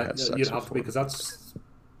they've ever had sex. You'd have to be, because that's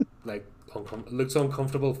like looks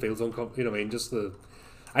uncomfortable, feels uncomfortable. You know what I mean? Just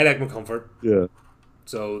I like my comfort. Yeah.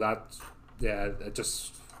 So it's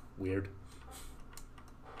just weird.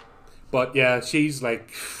 But yeah, she's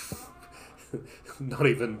like not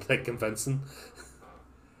even like convincing.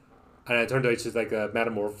 And it turned out she's like a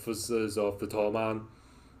metamorphosis of the tall man.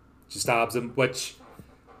 She stabs him, which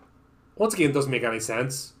once again doesn't make any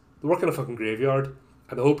sense. They work in a fucking graveyard.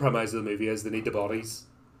 And the whole premise of the movie is they need the bodies.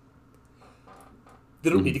 They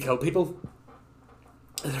don't need to kill people.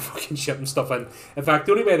 And they're fucking shipping stuff in. In fact,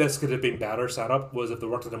 the only way this could have been better set up was if they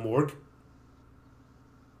worked at a morgue.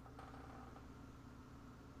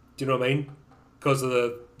 Do you know what I mean? Because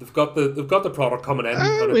they've got the product coming in.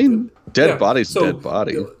 I mean, dead body's dead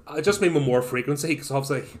body. I just mean with more frequency, because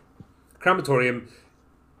obviously crematorium,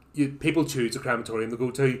 people choose a crematorium to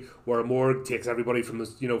go to, where a morgue takes everybody from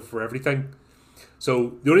this, for everything.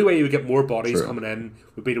 So the only way you would get more bodies coming in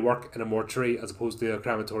would be to work in a mortuary as opposed to a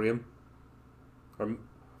crematorium or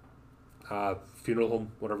funeral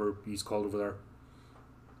home, whatever he's called over there.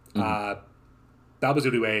 That was the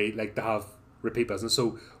only way, like, to have repeat business.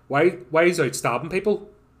 So why he's out stabbing people?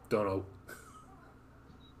 Don't know.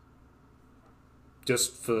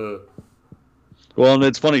 Just for. Well, and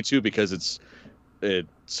it's funny too because it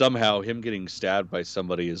somehow him getting stabbed by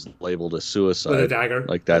somebody is labeled a suicide with a dagger.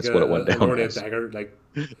 Like that's like what it went down as. A dagger, like.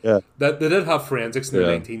 Yeah. That they did have forensics in the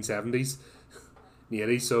 1970s,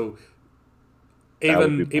 80s. So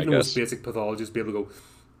even the most basic pathologists be able to go,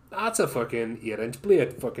 that's a fucking 8-inch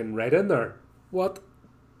blade, fucking right in there. What?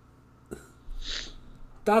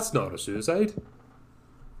 That's not a suicide.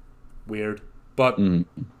 Weird, but there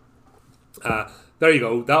you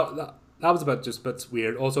go. That was a bit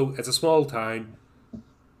weird. Also, it's a small town,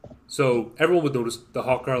 so everyone would notice the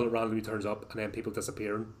hot girl that randomly turns up, and then people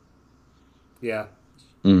disappearing. Yeah,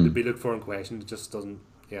 they'd be looked for and questioned. It just doesn't.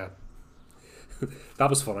 Yeah, that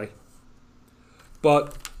was funny.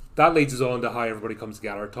 But that leads us on to how everybody comes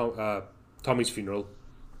together. Tommy's funeral.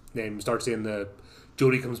 Then we start seeing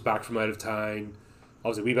Jodie comes back from out of town.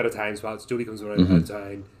 Obviously, we bit of time spots. Jodie comes out of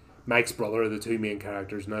town. Mike's brother are the two main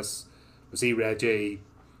characters in this. We see Reggie.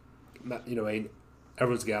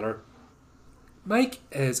 Everyone's together. Mike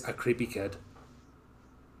is a creepy kid.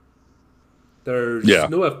 There's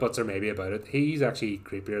no if, buts, or maybe about it. He's actually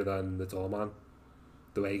creepier than the tall man.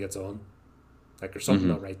 The way he gets on. Like, there's something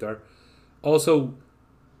not right there. Also,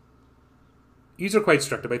 yous are quite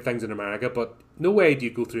strict about things in America, but no way do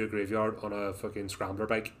you go through a graveyard on a fucking scrambler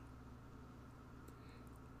bike.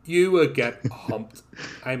 You would get humped.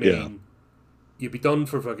 I mean, you'd be done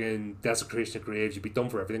for fucking desecration of graves. You'd be done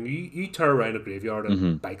for everything. You turn around a graveyard on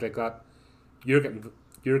a bike like that, you're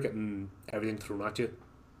getting everything thrown at you.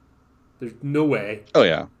 There's no way. Oh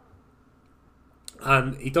yeah.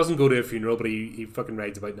 And he doesn't go to a funeral, but he fucking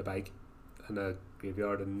rides about in a bike in a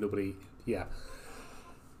graveyard, and nobody. Yeah.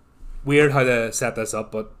 Weird how they set this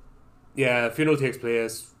up, but yeah, funeral takes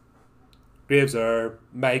place. Graves are.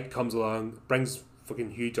 Mike comes along, brings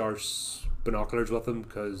fucking huge arse binoculars with him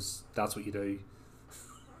because that's what you do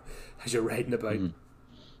as you're riding about.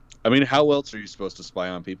 I mean, how else are you supposed to spy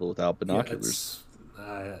on people without binoculars?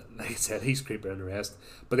 Like I said, he's creepier than the rest.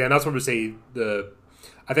 But then that's where we see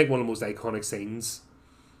I think one of the most iconic scenes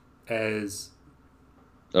is.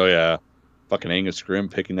 Oh yeah, fucking Angus Grimm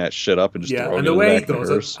picking that shit up and just throwing and it the way he in the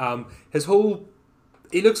does it, his whole,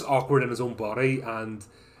 he looks awkward in his own body, and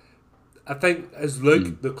I think his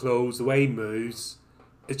look, the clothes, the way he moves,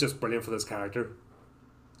 is just brilliant for this character.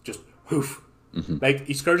 Just hoof. Like,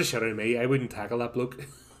 he scared the shit out of me. I wouldn't tackle that bloke.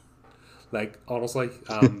 Like, honestly.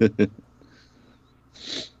 And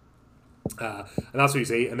that's what you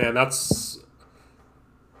see. And then that's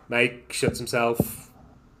Mike shits himself.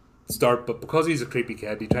 But because he's a creepy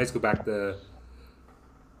kid, he tries to go back to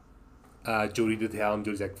Jodie to tell him.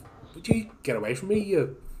 Jodie's like, would you get away from me,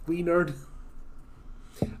 you wee nerd?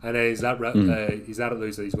 And then he's at it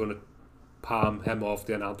loose that he's going to palm him off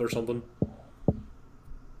to an aunt or something.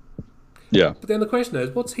 Yeah. But then the question is,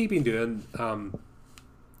 what's he been doing?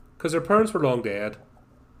 Because their parents were long dead.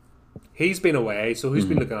 He's been away, so who's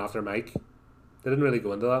been looking after Mike? They didn't really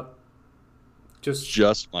go into that.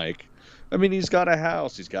 Just Mike. I mean, he's got a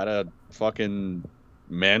house. He's got a fucking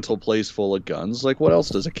mantle place full of guns. Like, what else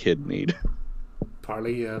does a kid need?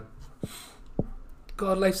 Partly, yeah.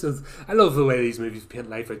 God, life's... I love the way these movies paint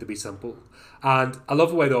life out to be simple. And I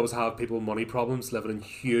love the way they always have people with money problems living in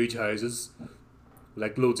huge houses.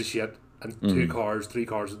 Like, loads of shit. And 2 cars, 3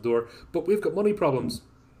 cars at the door. But we've got money problems.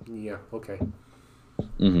 Yeah, okay.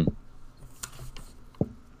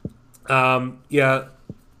 Yeah.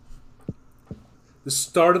 The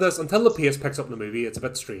start of this, until the pace picks up in the movie, it's a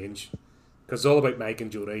bit strange. Because it's all about Mike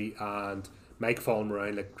and Jodie, and Mike following him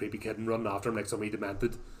around like a creepy kid and running after him like somebody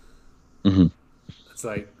demented. It's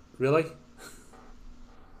like, really?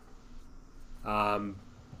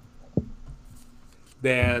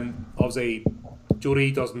 Then, obviously,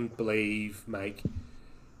 Jodie doesn't believe Mike.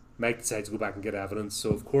 Mike decides to go back and get evidence.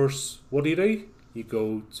 So, of course, what do? You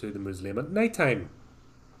go to the mausoleum at night time.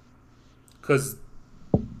 Because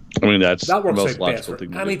I mean, that works out best for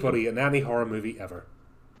anybody in any horror movie ever.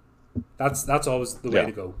 That's always the way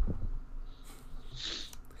to go.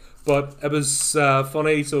 But it was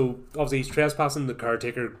funny. So obviously he's trespassing. The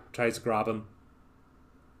caretaker tries to grab him,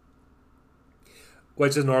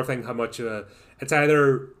 which is another thing. How much it's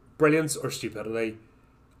either brilliance or stupidity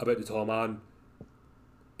about the tall man.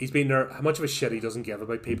 He's been there. How much of a shit he doesn't give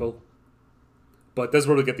about people. But this is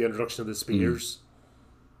where we get the introduction of the spears.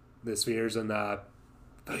 the spheres, and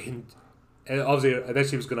obviously I think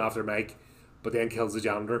she was going after Mike, but then kills the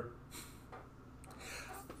janitor.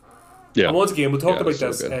 Yeah. And once again, we talked about so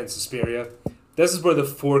this good. in Suspiria. This is where the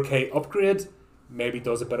 4K upgrade maybe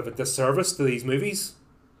does a bit of a disservice to these movies.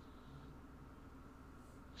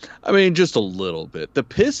 I mean, just a little bit. The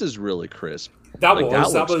piss is really crisp. That Like,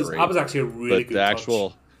 was actually a really but good the touch.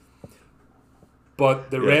 actual,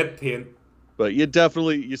 But the red paint, but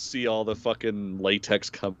you see all the fucking latex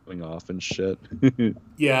coming off and shit.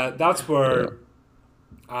 yeah, that's where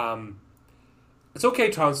it's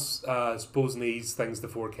okay transposing these things to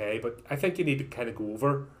 4K, but I think you need to kind of go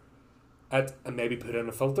over it and maybe put in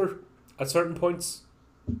a filter at certain points.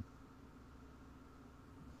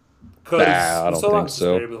 Because I don't think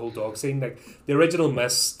so. with the whole dog scene, like the original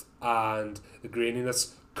mist and the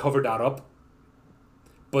graininess covered that up,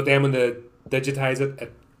 but then when they digitize it,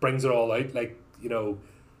 it brings it all out, like, you know,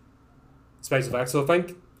 special effects. So I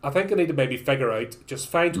think I need to maybe figure out, just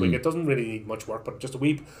fine tweak. It doesn't really need much work, but just a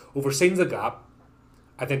wee over scenes the gap.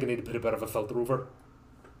 I think I need to put a bit of a filter over.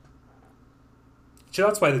 So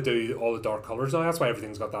that's why they do all the dark colours now. That's why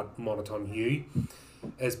everything's got that monotone hue.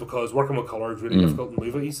 Is because working with colour is really difficult in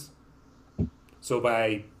movies. So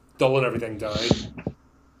by dulling everything down,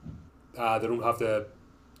 they don't have to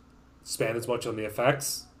spend as much on the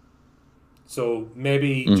effects. So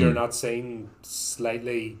maybe during that scene,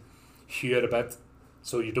 slightly hue it a bit,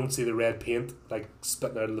 so you don't see the red paint like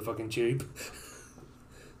spitting out of the fucking tube.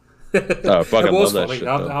 Oh, fucking It was love that funny, shit,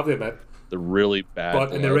 I though. have to admit. The really bad.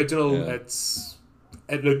 But in the blood. original, Yeah.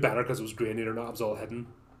 it looked better because it was grainy or not. It was all hidden.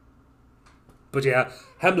 But yeah,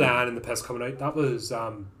 him lying and the piss coming out, that was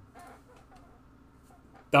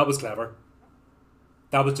clever.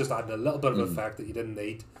 That was just adding a little bit of effect that you didn't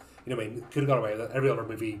need. You know what I mean? Could have got away with it. Every other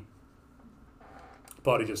movie,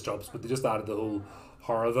 body just drops, but they just added the whole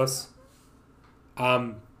horror of this.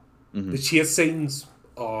 The chase scenes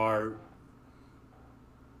are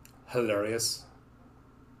hilarious.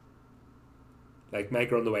 Like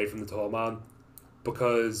Mike running away from the tall man,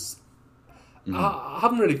 because I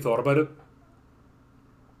haven't really thought about it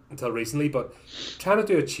until recently, but trying to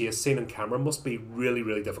do a chase scene on camera must be really,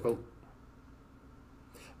 really difficult.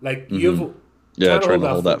 Like trying to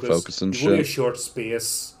hold that focus and you've only a shit. short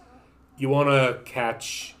space. You want to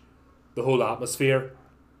catch the whole atmosphere.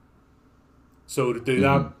 So to do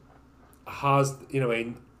that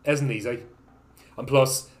isn't easy. And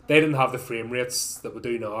plus, they didn't have the frame rates that we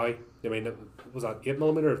do now. I mean, was that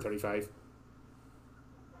 8mm or 35?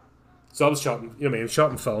 So I was shot in,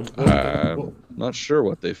 shot in film. Not sure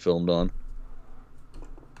what they filmed on.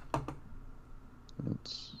 I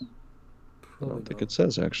don't think it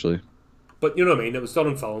says, actually. But you know what I mean? It was done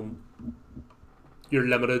in film. You're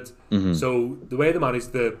limited. So the way they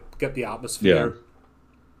managed to get the atmosphere,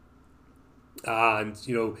 and,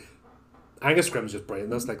 Angus Scrimm's just brilliant.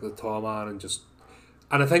 That's like the tall man, and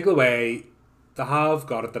I think the way they have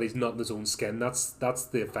got it that he's not in his own skin, that's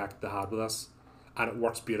the effect they had with us, and it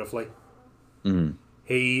works beautifully.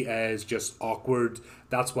 He is just awkward.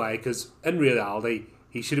 That's why, because in reality,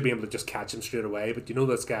 he should have been able to just catch him straight away. But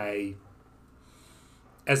this guy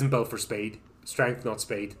isn't built for speed. Strength, not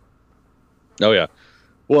speed. Oh, yeah.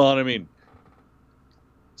 Well, and I mean,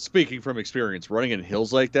 speaking from experience, running in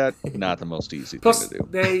hills like that, not the most easy Plus, thing to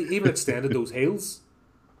do. they even extended those hills.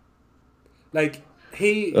 Like,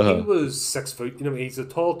 he was 6 foot. He's a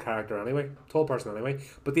tall character anyway. Tall person anyway.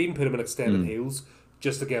 But they even put him in extended heels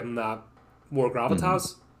just to give him that more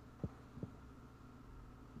gravitas.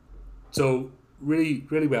 So, really,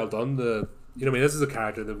 really well done. This is a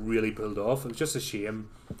character that really pulled off. It was just a shame.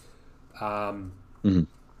 I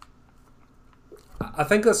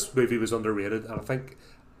think this movie was underrated, and I think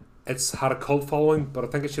it's had a cult following, but I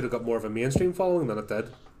think it should have got more of a mainstream following than it did.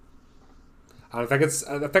 And I think it's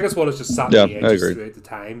one that's just sat on the edges throughout the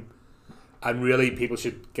time, and really people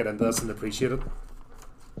should get into this and appreciate it.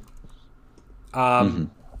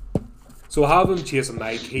 So I have him chasing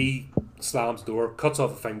Mike. He slams the door, cuts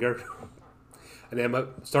off a finger, and then I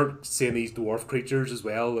start seeing these dwarf creatures as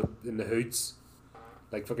well in the hoods,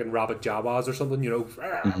 like fucking rabbit Jawas or something.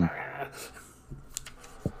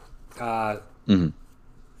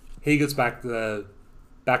 He gets back to the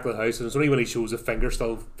house, and it's only when he shows a finger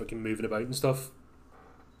still fucking moving about and stuff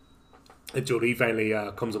that Jodie finally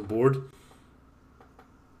comes on board.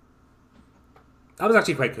 That was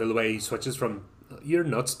actually quite cool, the way he switches from "you're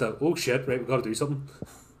nuts" to "oh shit, right, we've got to do something."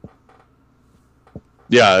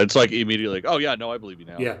 Yeah, it's like immediately like, oh yeah, no, I believe you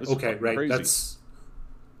now. Yeah, This is okay, fucking right. crazy. That's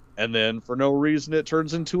And then for no reason it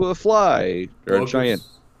turns into a fly or a giant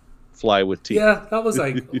fly with teeth. Yeah, that was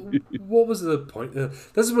like, what was the point?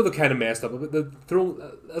 This is where they kind of messed up.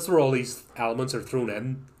 That's where all these elements are thrown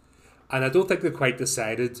in. And I don't think they quite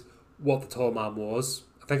decided what the tall man was.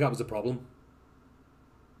 I think that was the problem.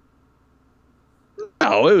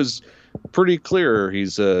 No, it was pretty clear.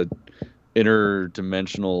 He's a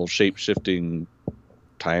interdimensional, shape-shifting,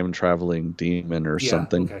 time-traveling demon or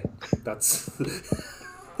something. Okay, that's.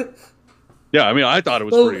 Yeah, I mean, I thought it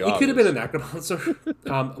was pretty obvious. He could have been a necromancer.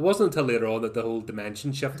 It wasn't until later on that the whole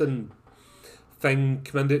dimension shifting thing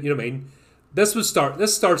came into. You know what I mean? This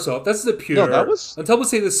starts off. This is a pure. No, that was until we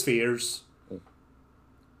see the spheres.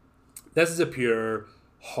 This is a pure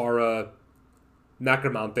horror,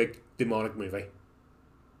 necromantic, demonic movie.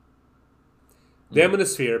 Then when the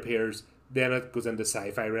sphere appears, then it goes into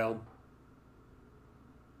sci-fi realm.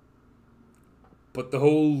 But the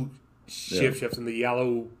whole shape shift and the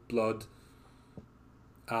yellow blood,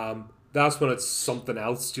 that's when it's something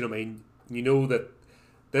else. Do you know what I mean? You know that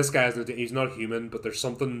this guy he's not human, but there's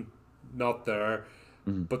something not there.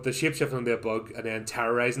 But the shapeshifting into a bug and then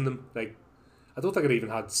terrorizing them, like, I don't think it even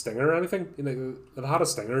had stinger or anything. You know, if it had a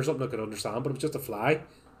stinger or something, I could understand, but it was just a fly.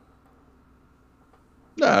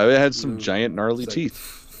 No, it had some giant gnarly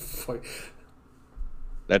teeth.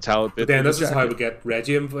 That's how it bit. But then this is how we get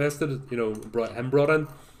Reggie invested. You know, brought in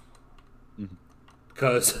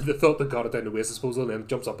because they thought they got it down the waste disposal, and then it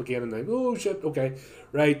jumps up again, and then oh shit, okay,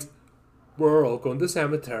 right, we're all going to the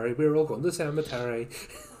cemetery. We're all going to the cemetery,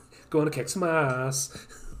 going to kick some ass.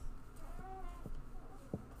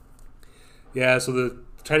 Yeah, so they're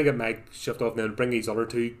trying to get Mike shipped off and then bring these other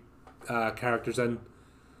two characters in.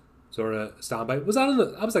 Sort of standby. Was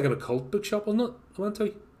that I was like in a cult bookshop, wasn't it? I went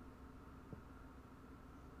to.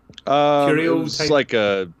 Curio it was type? Like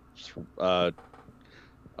a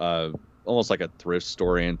almost like a thrift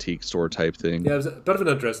store, antique store type thing. Yeah, it was a bit of an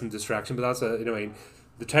interesting distraction, but that's you know what I mean.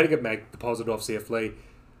 They try to get Meg deposited off safely.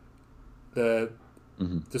 They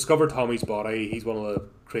discover Tommy's body. He's one of the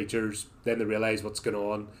creatures. Then they realise what's going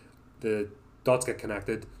on. The dots get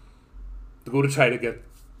connected. They go to try to get.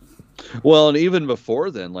 Well, and even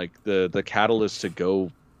before then, like the catalyst to go,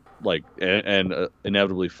 like and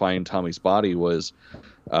inevitably find Tommy's body was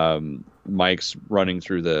Mike's running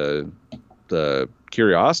through the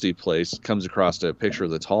curiosity place, comes across a picture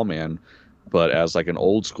of the tall man, but as like an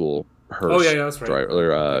old school hearse that's right.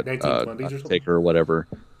 driver, or 1920s or something. Taker or whatever.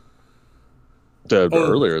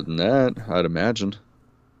 Earlier than that, I'd imagine.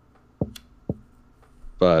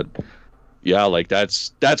 But yeah, like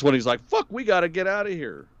that's when he's like, "Fuck, we gotta get out of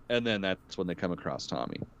here." And then that's when they come across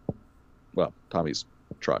Tommy. Well, Tommy's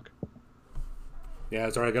truck. Yeah,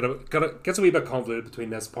 it's alright. Gotta gets a wee bit convoluted between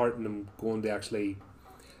this part and them going to actually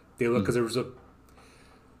deal with, because there was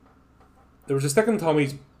a stick in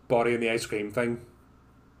Tommy's body in the ice cream thing,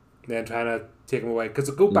 and then trying to take him away, because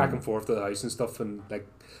they go back and forth to the house and stuff, and like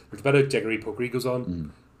there's a bit of jiggery pokery goes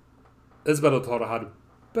on. Isabel thought I had a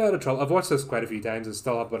bit of trouble. I've watched this quite a few times and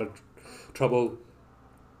still have a bit of trouble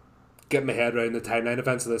getting my head around the timeline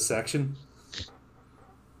events of this section,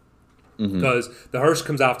 because the hearse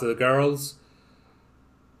comes after the girls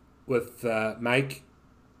with Mike.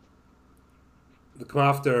 They come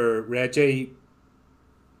after Reggie.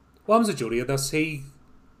 What happens to Jody at this?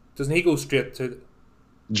 Doesn't he go straight to?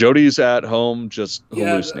 Jody's at home just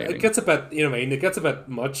hallucinating. It gets a bit, you know what I mean? It gets a bit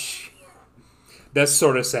much, this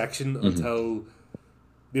sort of section, until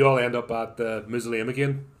they all end up at the mausoleum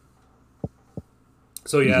again.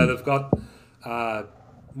 So yeah, they've got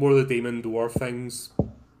more of the demon dwarf things,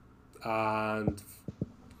 and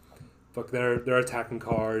fuck, they're attacking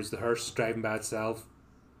cars. The hearse is driving by itself.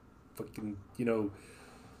 Fucking, you know,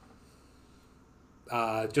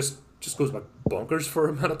 just goes back bonkers for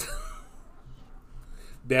a minute.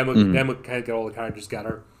 Then we kind of get all the characters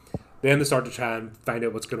together. Then they start to try and find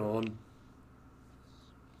out what's going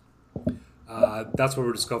on. That's where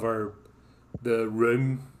we discover the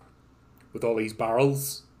room with all these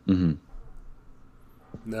barrels. The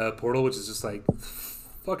portal, which is just like,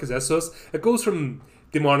 fuck is this? So it goes from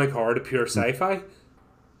demonic horror to pure sci-fi.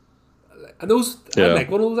 And those, I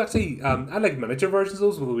like one of those actually. I like miniature versions of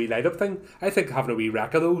those with a wee light up thing. I think having a wee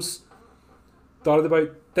rack of those dotted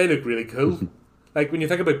about, they look really cool. Like when you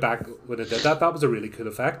think about back when it did that was a really cool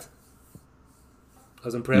effect. I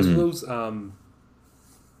was impressed with those.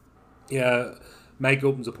 Yeah, Mike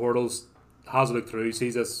opens the portals, has a look through,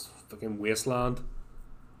 sees this fucking wasteland.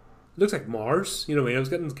 It looks like Mars. You know what I mean? I was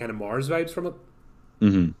getting kind of Mars vibes from it.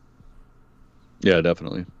 Yeah,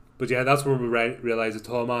 definitely. But yeah, that's where we realise the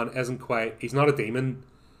tall man isn't quite. He's not a demon.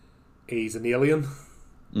 He's an alien.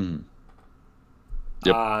 Yep.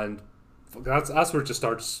 And that's where it just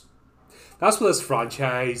starts. That's where this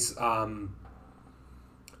franchise, I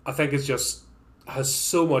think, it's just has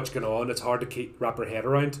so much going on. It's hard to wrap your head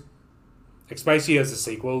around, especially as the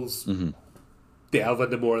sequels delve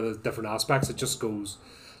into more of the different aspects. It just goes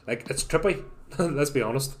like it's trippy. Let's be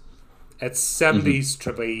honest. It's 70s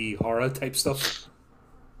trippy horror type stuff.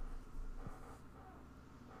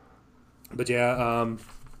 But yeah,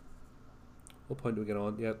 what point do we get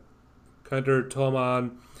on? Yeah, counter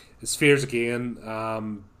Toman, his fears again.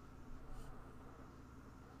 Oh,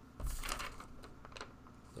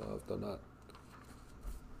 I've done that.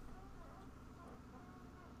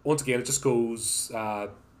 Once again, it just goes. I'm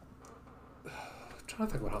trying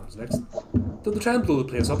to think what happens next. Did they try and blow the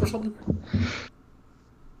place up or something?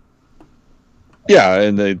 Yeah,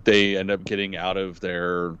 and they end up getting out of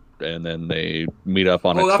there, and then they meet up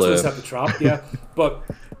on a cliff. Oh, that's when they set the trap, yeah. But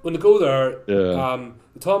when they go there, Yeah.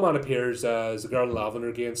 the tall man appears as the girl in lavender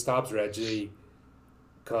again, stabs Reggie,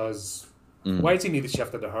 because why does he need to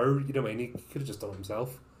shift it to her? You know what I mean? He could have just done it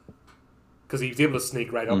himself. Because he was able to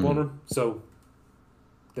sneak right up on her, so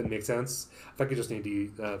didn't make sense. I think you just need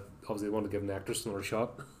to, obviously, they want to give an actress another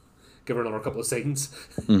shot. Give her another couple of scenes.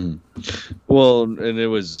 Well, and it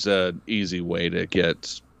was an easy way to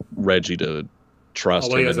get Reggie to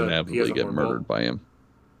trust him and inevitably get murdered by him.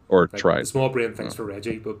 Or like, try. Small brain thinks for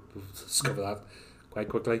Reggie, but we'll discover that quite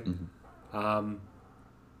quickly.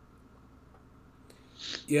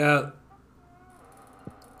 Yeah.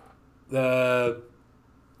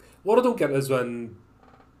 What I don't get is when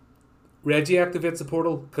Reggie activates the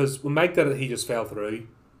portal, because when Mike did it, he just fell through.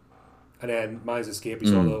 And then managed to escape. He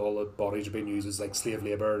saw all the bodies are being used as like slave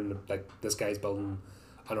labor, and like this guy's building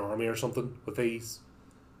an army or something with these,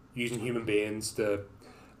 using human beings to.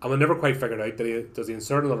 And we never quite figured out does he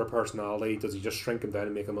insert another personality? Does he just shrink them down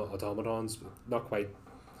and make them automatons? Not quite.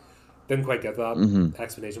 Didn't quite get that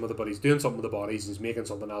explanation with it, but he's doing something with the bodies. He's making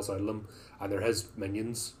something else out of them, and they're his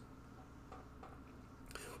minions.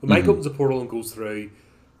 When Mike opens a portal and goes through,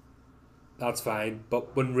 that's fine.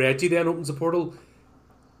 But when Reggie then opens a portal,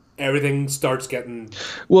 everything starts getting...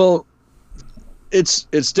 Well, it's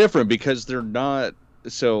different because they're not...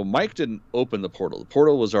 So Mike didn't open the portal. The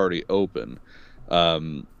portal was already open.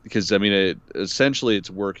 Because, I mean, essentially it's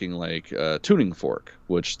working like a tuning fork,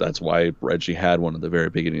 which that's why Reggie had one at the very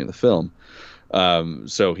beginning of the film.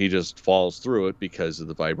 So he just falls through it because of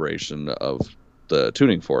the vibration of the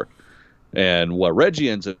tuning fork. And what Reggie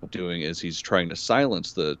ends up doing is he's trying to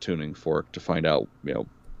silence the tuning fork to find out,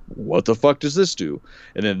 what the fuck does this do?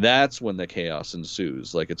 And then that's when the chaos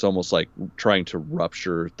ensues. Like, it's almost like trying to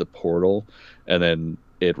rupture the portal and then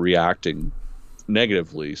it reacting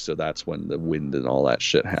negatively. So that's when the wind and all that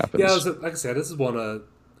shit happens. Yeah, like I said, this is one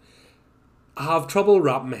I have trouble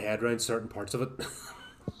wrapping my head around certain parts of it.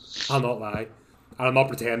 I'll not lie. And I'm not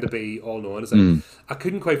pretending to be all-knowing. It's like, I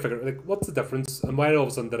couldn't quite figure out, like, what's the difference? And why all of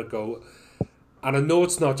a sudden did it go? And I know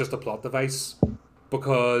it's not just a plot device,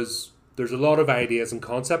 because there's a lot of ideas and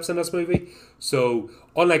concepts in this movie. So,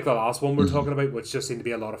 unlike the last one we're talking about, which just seemed to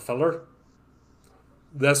be a lot of filler,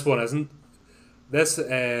 this one isn't. This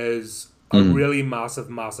is a really massive,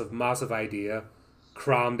 massive, massive idea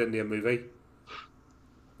crammed into a movie.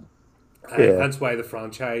 And hence why the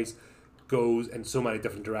franchise goes in so many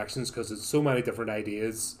different directions, because it's so many different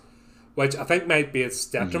ideas, which I think might be its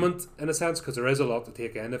detriment in a sense, because there is a lot to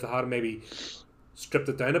take in. If they had maybe stripped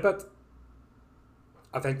it down a bit,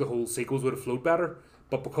 I think the whole sequels would have flowed better.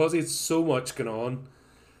 But because it's so much going on,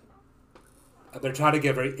 they're trying to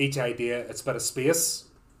give each idea its bit of space.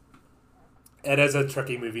 It is a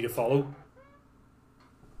tricky movie to follow.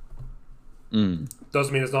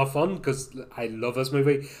 Doesn't mean it's not fun, because I love this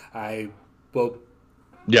movie.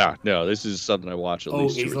 Yeah, no, this is something I watch at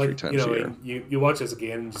least 2 or 3 times a year. You watch this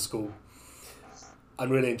again and just go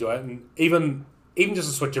and really enjoy it. And even just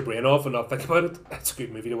to switch your brain off and not think about it, it's a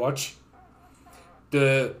good movie to watch.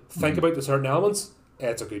 To think about the certain elements,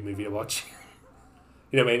 it's a good movie to watch.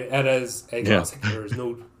 You know what I mean? It is a classic. There's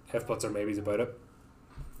no if, buts, or maybes about it.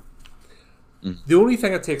 The only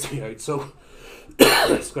thing that takes me out, so...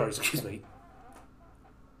 sorry, excuse me.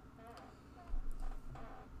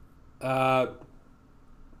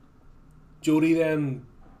 Jodie then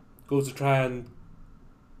goes to try and...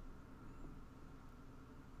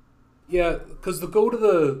 Yeah, because they go to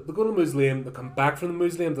the mausoleum, they come back from the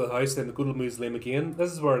mausoleum to the house, then they go to the mausoleum again.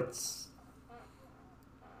 This is where it's...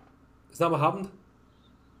 Is that what happened?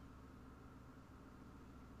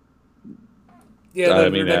 Yeah, I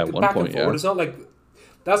mean, at one point, yeah. It's not like...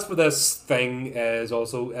 That's for this thing is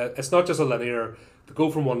also... it's not just a linear... To go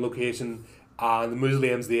from one location, and the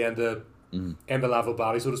mausoleum's the end of level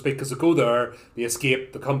body, so to speak, because they go there, they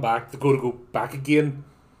escape, they come back, they go back again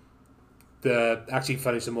to actually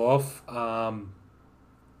finish them off.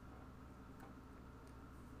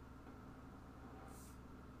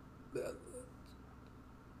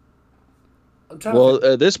 I'm trying to Well, think.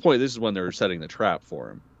 at this point, this is when they're setting the trap for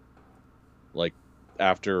him. Like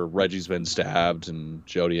after Reggie's been stabbed and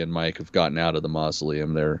Jody and Mike have gotten out of the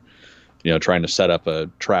mausoleum, they're trying to set up a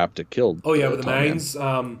trap to kill Oh yeah, the with the Tom Man. mines.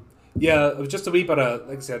 Yeah, it was just a wee bit of,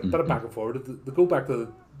 like I said, a bit of Hmm. back and forward. They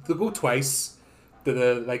go twice to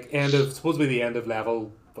the like end of supposedly the end of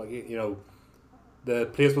level, but the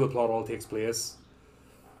place where the plot all takes place.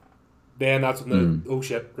 Then that's when the Hmm. oh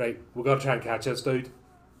shit, right, we got to try and catch this dude.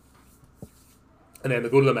 And then they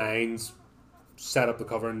go to the mines, set up the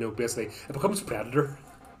cover, and basically it becomes Predator.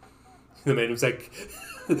 You know what I mean? It was like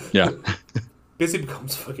Yeah. basically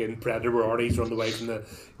becomes fucking Predator where Arnie's run away from the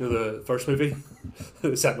the first movie,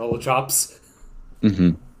 setting all the traps.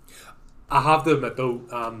 Hmm. I have to admit though,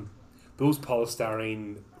 those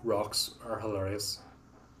polystyrene rocks are hilarious.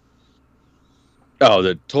 Oh,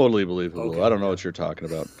 they're totally believable. I Okay, don't know yeah. what you're talking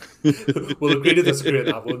about. We'll agree to disagree on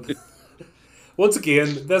that one. Once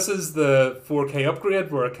again, this is the 4K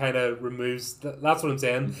upgrade where it kind of removes. That's what I'm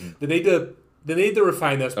saying. Hmm. They need to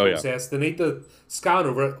refine this Oh yeah. process. They need to scan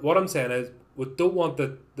over it. What I'm saying is, we don't want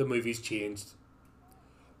the movies changed.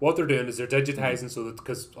 What they're doing is they're Hmm. digitizing so that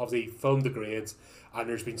because obviously film degrades, and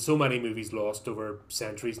there's been so many movies lost over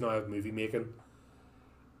centuries now of movie making.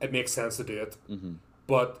 It makes sense to do it, Hmm.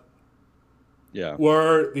 but Yeah.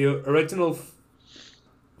 where the original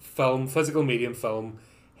film, physical medium film,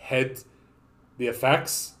 hid the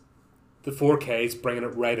effects, the 4K is bringing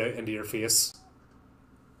it right out into your face.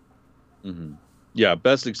 Hmm. Yeah.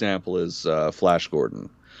 Best example is Flash Gordon.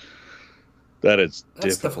 That is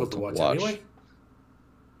That's difficult difficult to to watch watch. anyway.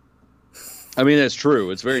 I mean, it's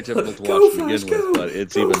true. It's very difficult to watch Go to Flash, begin with, go! but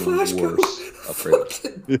it's Go even Flash, go! worse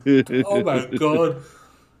upgraded. Fucking, oh my god!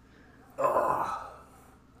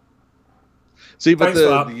 See, but Thanks for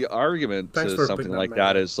the that. the argument Thanks to for something putting that in like my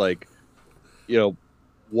that head. is like, you know,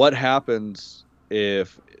 what happens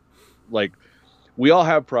if, like, we all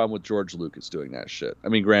have a problem with George Lucas doing that shit. I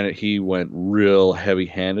mean, granted, he went real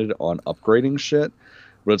heavy-handed on upgrading shit,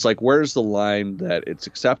 but it's like, where's the line that it's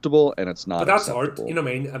acceptable and it's But not that's art, you acceptable? know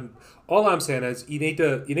what I mean. All I'm saying is you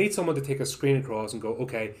need someone to take a screen across and go,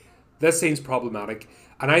 okay, this seems problematic,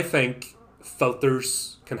 and I think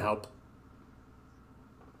filters can help.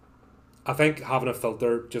 I think having a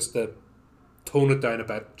filter just to tone it down a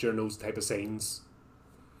bit during those type of scenes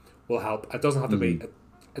will help. It doesn't have to be. Hmm.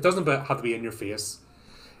 It doesn't have to be in your face.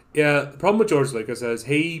 Yeah, the problem with George Lucas is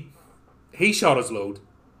he shot his load.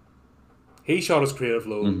 He shot his creative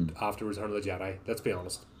load Hmm. after Return of the Jedi. Let's be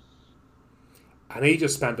honest, and he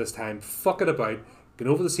just spent his time fucking about,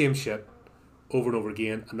 going over the same shit over and over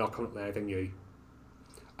again, and not coming up with anything new.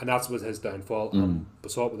 And that's was his downfall. Hmm. We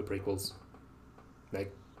saw it with the prequels.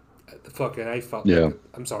 Like, the fucking, I felt like, Yeah.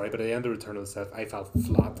 I'm sorry, but at the end of Return of the Sith, I felt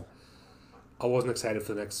flat. I wasn't excited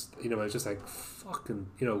for the next. I was just like, fucking.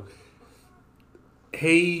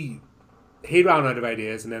 He he ran out of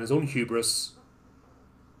ideas, and then his own hubris.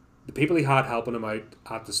 The people he had helping him out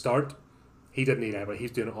at the start, he didn't need anybody.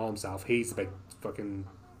 He's doing it all himself. He's the big fucking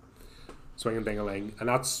swinging ding a ling, and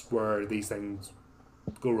that's where these things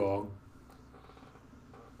go wrong.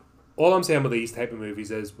 All I'm saying with these type of movies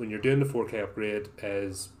is when you're doing the 4K upgrade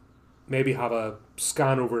is maybe have a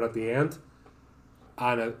scan over it at the end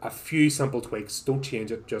and a few simple tweaks. Don't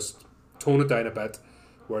change it, just tone it down a bit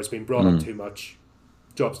where it's been brought up Hmm. too much.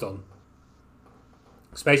 Job's done.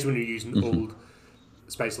 Especially when you're using Hmm. old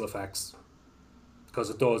special effects because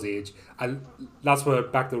it does age. And that's where,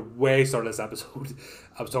 back to way start of this episode,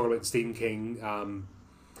 I was talking about Stephen King,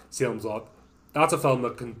 Salem's Lot. That's a film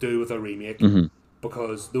that can do with a remake Hmm.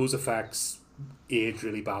 because those effects age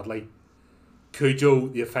really badly. Cujo,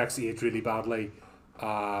 the effects age really badly.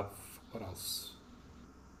 Uh, what else?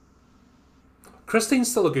 Christine's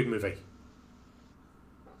still a good movie.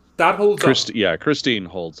 That holds up. Yeah, Christine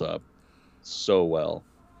holds up so well.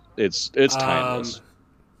 It's Um, timeless.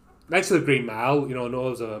 Next to the Green Mile, I know it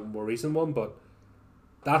was a more recent one, but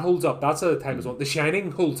that holds up. That's a timeless Mhm. one. The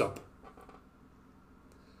Shining holds up,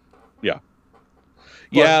 Yeah. but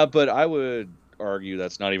Yeah, but I would argue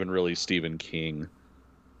that's not even really Stephen King.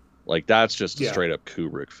 Like that's just a yeah. straight up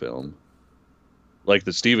Kubrick film. Like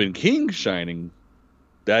the Stephen King Shining,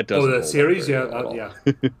 that Oh, doesn't the hold up series, very yeah, well at all.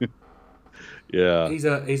 yeah. Yeah. He's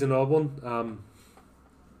an odd one.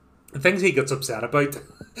 The things he gets upset about,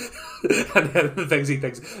 and then the things he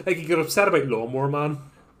thinks, like he got upset about Lawnmower Man,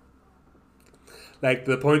 like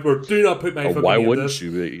the point where do not put my Oh, fucking why name to wouldn't this,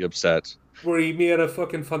 you be upset? where he made a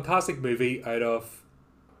fucking fantastic movie out of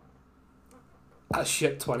a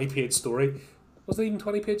shit 20-page story. Was it even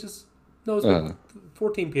 20 pages? No, it was like Uh,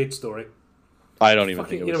 14-page story. I don't even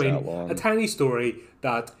think Fucking, it was what I that mean? A long. tiny story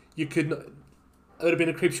that you couldn't. It would have been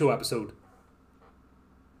a creep show episode.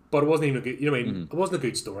 but it wasn't even a good. You know what I mean? Mm-hmm. It wasn't a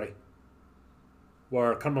good story.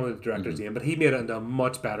 Where I can't remember the director's name, but he made it into a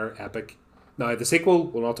much better epic. Now the sequel,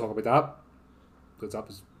 we'll not talk about that because that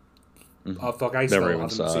was. Oh fuck! I still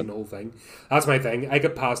haven't seen the whole thing. That's my thing. I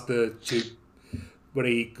get past the tube when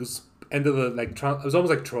he goes into the like. It was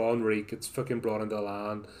almost like Tron, where he gets fucking brought into the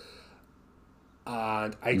land,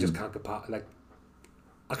 and I just can't get past. Like,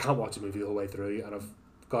 I can't watch the movie the whole way through, and I've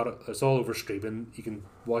got it. It's all over streaming. You can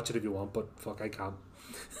watch it if you want, but fuck, I can't.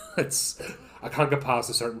 I can't get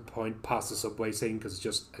past a certain point, past the subway scene, because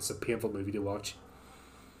it's a painful movie to watch.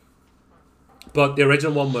 But the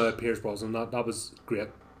original one with Pierce Brosnan, that was great.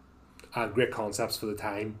 And great concepts for the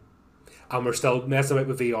time. And we're still messing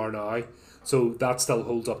with VR now, so that still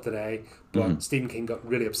holds up today. But Stephen King got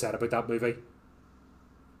really upset about that movie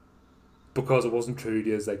because it wasn't true to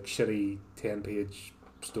his like shitty 10-page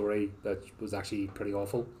story that was actually pretty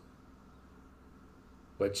awful.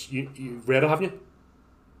 Which you've read it, haven't you?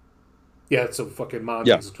 Yeah, it's a fucking man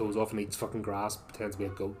takes his clothes off and eats fucking grass, pretends to be a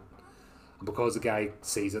goat. And because the guy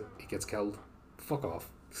sees it, he gets killed. Fuck off.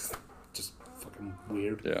 Just fucking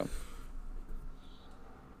weird. Yeah.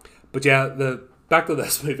 But yeah, back to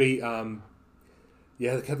this movie.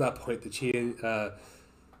 Yeah, they get that point.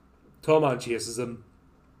 Tall man chases him.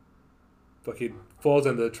 Fucking falls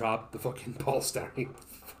into the trap. The fucking ball staring.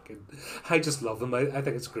 Fucking, I just love them. I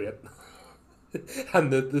think it's great.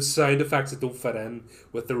 And the sound effects that don't fit in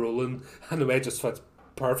with the rolling, and the way it just fits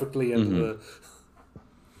perfectly into the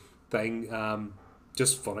thing.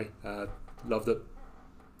 Just funny. Loved it.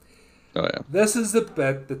 Oh yeah. This is the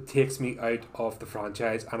bit that takes me out of the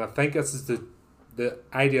franchise, and I think this is the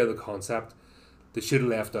idea of the concept they should have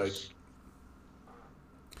left out.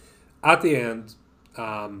 At the end,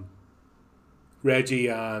 Reggie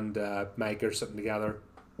and Mike are sitting together,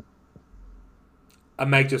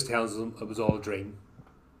 and Mike just tells them it was all a dream.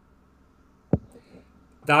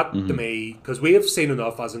 That to me, because we have seen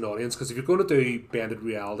enough as an audience, because if you're going to do bended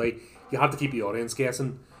reality, you have to keep the audience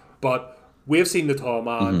guessing. But we have seen the tall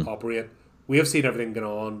man operate. We have seen everything going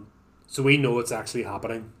on, so we know it's actually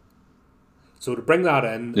happening. So to bring that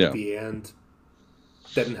in at the end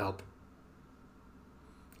didn't help.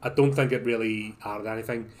 I don't think it really added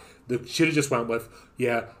anything. They should have just went with,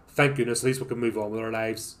 yeah, thank goodness, at least we can move on with our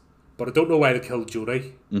lives. But I don't know why they killed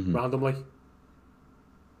Jodie randomly.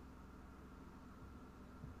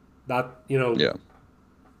 That, you know... Yeah.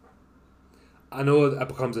 I know it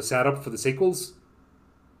becomes a setup for the sequels,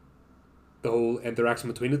 the whole interaction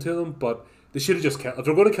between the two of them, but they should have just killed... If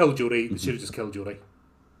they're going to kill Jodie, they should have just killed Jodie.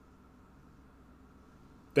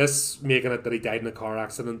 This making it that he died in a car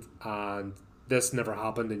accident, and this never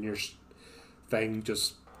happened, and your thing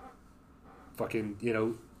just fucking, you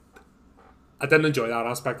know... I didn't enjoy that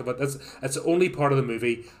aspect of it. It's the only part of the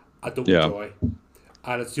movie I don't enjoy.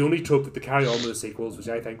 And it's the only trope that they carry on with the sequels, which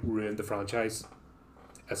I think ruined the franchise.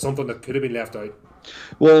 It's something that could have been left out.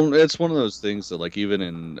 Well, it's one of those things that, like, even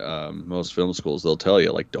in most film schools, they'll tell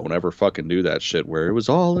you, like, don't ever fucking do that shit where it was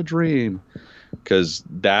all a dream. Because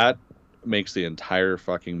that makes the entire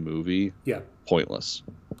fucking movie pointless.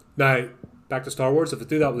 Now, back to Star Wars, if they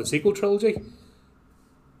do that with a sequel trilogy,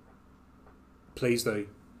 please do.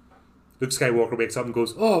 Luke Skywalker wakes up and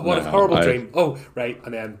goes, oh, what a horrible dream. Oh, right.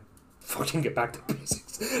 And then fucking get back to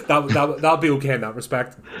basics. That'll be okay in that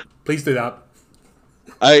respect. Please do that.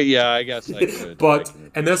 I guess I could. But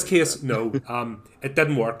in this case, no. It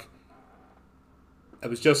didn't work. It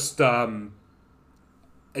was just...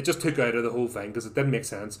 it just took out of the whole thing because it didn't make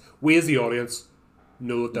sense. We as the audience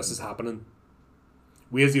know that this is happening.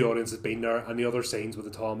 We as the audience has been there, and the other scenes with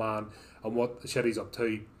the tall man and what the shit he's up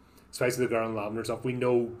to, especially the girl in lavender stuff, we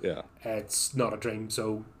know it's not a dream.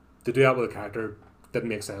 So to do that with a character didn't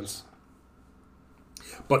make sense.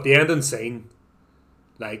 But the ending scene,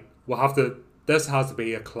 like, this has to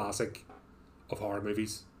be a classic of horror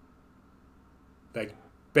movies. Like,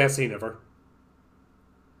 best scene ever.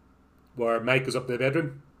 Where Mike goes up to the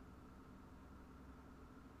bedroom.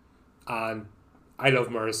 And I love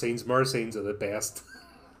mirror scenes. Mirror scenes are the best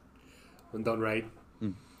when done right.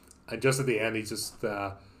 And just at the end, he just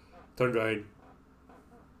turned around,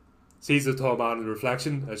 sees the tall man in the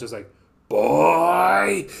reflection. It's just like,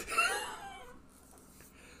 boy!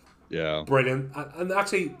 Yeah. Brilliant. And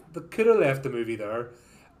actually, they could have left the movie there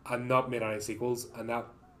and not made any sequels. And that...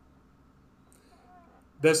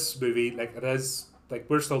 This movie, like, it is... Like,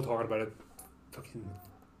 we're still talking about it fucking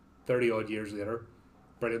 30-odd years later.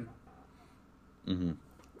 Brilliant. Mm-hmm.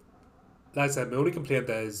 Like I said, my only complaint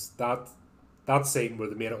is that scene where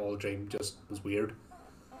they made it all a dream just was weird.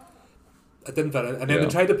 It didn't fit in. And then they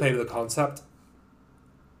tried to play with the concept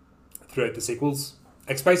throughout the sequels,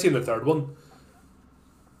 especially in the third one,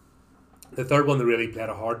 The third one, they really played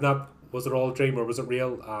a hard nut. Was it all a dream or was it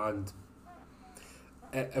real? And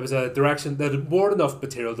it was a direction that had more than enough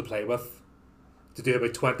material to play with to do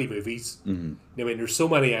about 20 movies. Mm-hmm. I mean, there's so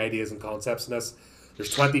many ideas and concepts in this.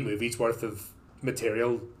 There's 20 movies worth of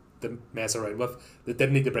material to mess around with. They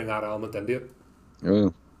didn't need to bring that element into it.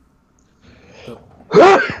 Oh. So,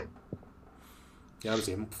 yeah, I was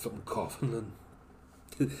even fucking coughing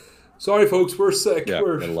and sorry folks, we're sick. Yeah,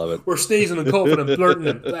 I love it. We're sneezing and coughing and blurting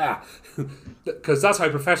and blah. Because that's how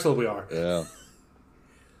professional we are. Yeah.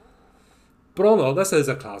 But all in all, this is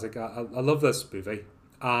a classic. I love this movie.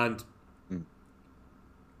 And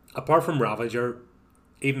apart from Ravager,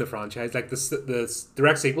 even the franchise, like the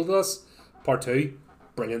direct sequel to this, Part 2,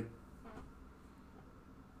 brilliant.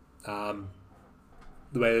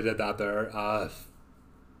 The way they did that there.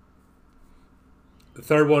 The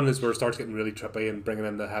third one is where it starts getting really trippy and bringing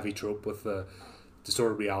in the heavy trope with the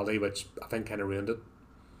distorted reality, which I think kind of ruined it.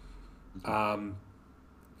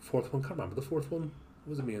 Fourth one, can't remember the fourth one. What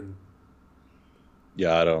was it mean?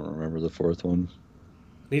 Yeah, I don't remember the fourth one.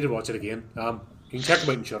 Need to watch it again. You can check them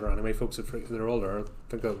out in Shudder anyway, folks. They're all there. I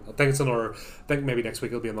think it's another. I think maybe next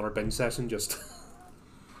week it'll be another binge session. Just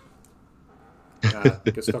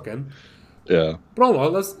get stuck in. Yeah. But all in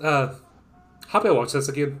all, let's happy I watched this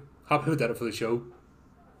again. Happy we did it for the show.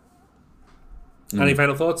 Any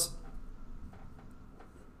final thoughts?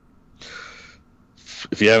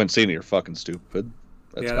 If you haven't seen it, you're fucking stupid.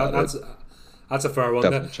 That's a fair one.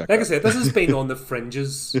 Like I said, this has been on the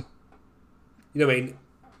fringes. You know what I mean?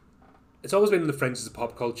 It's always been on the fringes of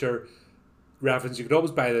pop culture reference. You could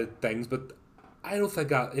always buy the things, but I don't think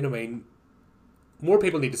that, you know what I mean? More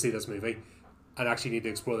people need to see this movie and actually need to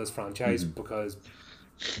explore this franchise because...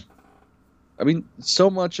 I mean, so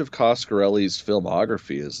much of Coscarelli's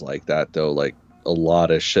filmography is like that, though. Like, a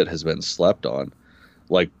lot of shit has been slept on.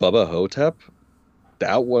 Like, Bubba Hotep,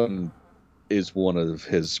 that one is one of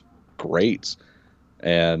his greats.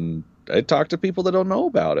 And I talk to people that don't know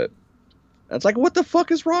about it. And it's like, what the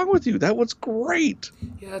fuck is wrong with you? That one's great.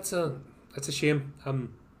 Yeah, it's a shame.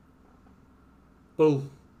 We'll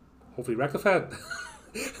hopefully rectify it.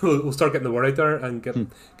 we'll start getting the word out there and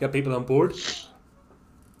get people on board.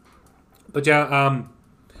 But yeah,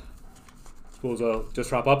 suppose I'll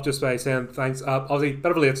just wrap up just by saying thanks. Obviously,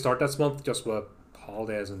 bit of a late start this month, just with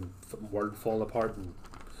holidays and world falling apart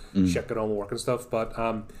and shit going on with work and stuff. But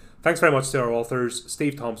thanks very much to our authors,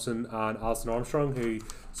 Steve Thompson and Alison Armstrong, who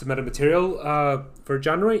submitted material for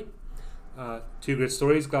January. Two great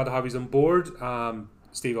stories. Glad to have you on board.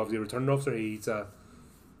 Steve, obviously, a returning officer.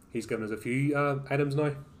 He's given us a few items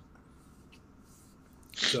now.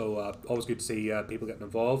 So always good to see people getting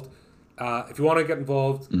involved. If you want to get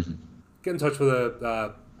involved, get in touch with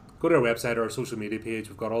go to our website or our social media page.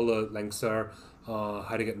 We've got all the links there,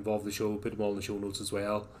 how to get involved with the show, put them all in the show notes as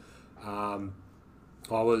well.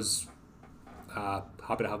 Always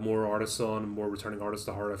happy to have more artists on, more returning artists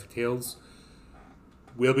to Horrorific Tales.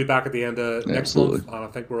 We'll be back at the end of next month, and I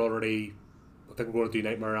think we're going to do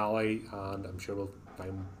Nightmare Alley, and I'm sure we'll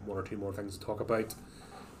find one or two more things to talk about,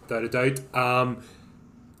 without a doubt.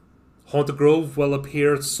 Haunted Grove will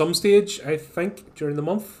appear at some stage, I think, during the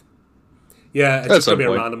month. Yeah, it's just going to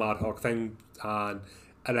be a random ad hoc thing, and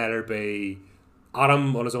it'll either be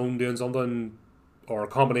Adam on his own doing something, or a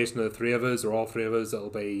combination of the three of us, or all three of us. It'll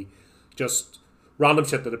be just random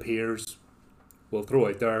shit that appears. We'll throw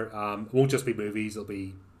out there. It won't just be movies. It'll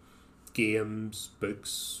be games,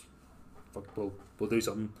 books. We'll do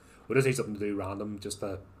something. We'll just need something to do random, just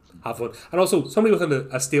to have fun. And also, somebody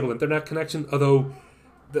with a stable internet connection. Although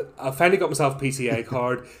I finally got myself a PCI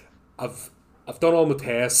card. I've done all my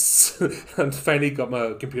tests and finally got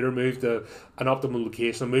my computer moved to an optimal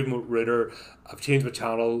location. I'm moving my router. I've changed my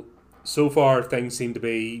channel. So far, things seem to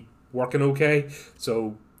be working okay.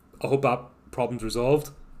 So I hope that problem's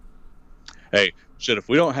resolved. Hey, shit, if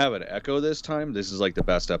we don't have an echo this time, this is like the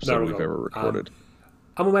best episode we've ever recorded.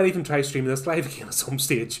 And we might even try streaming this live again at some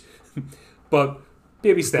stage. But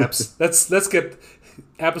baby steps. Let's get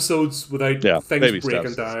episodes without things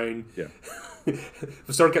breaking down. Yeah. If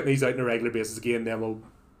we start getting these out on a regular basis again, then we'll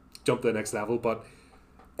jump to the next level. But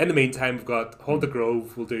in the meantime, we've got Haunted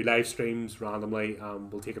Grove. We'll do live streams randomly,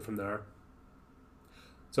 and we'll take it from there.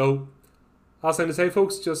 So, last thing to say,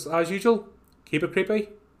 folks, just as usual, keep it creepy.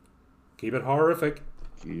 Keep it horrific.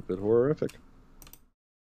 Keep it horrific.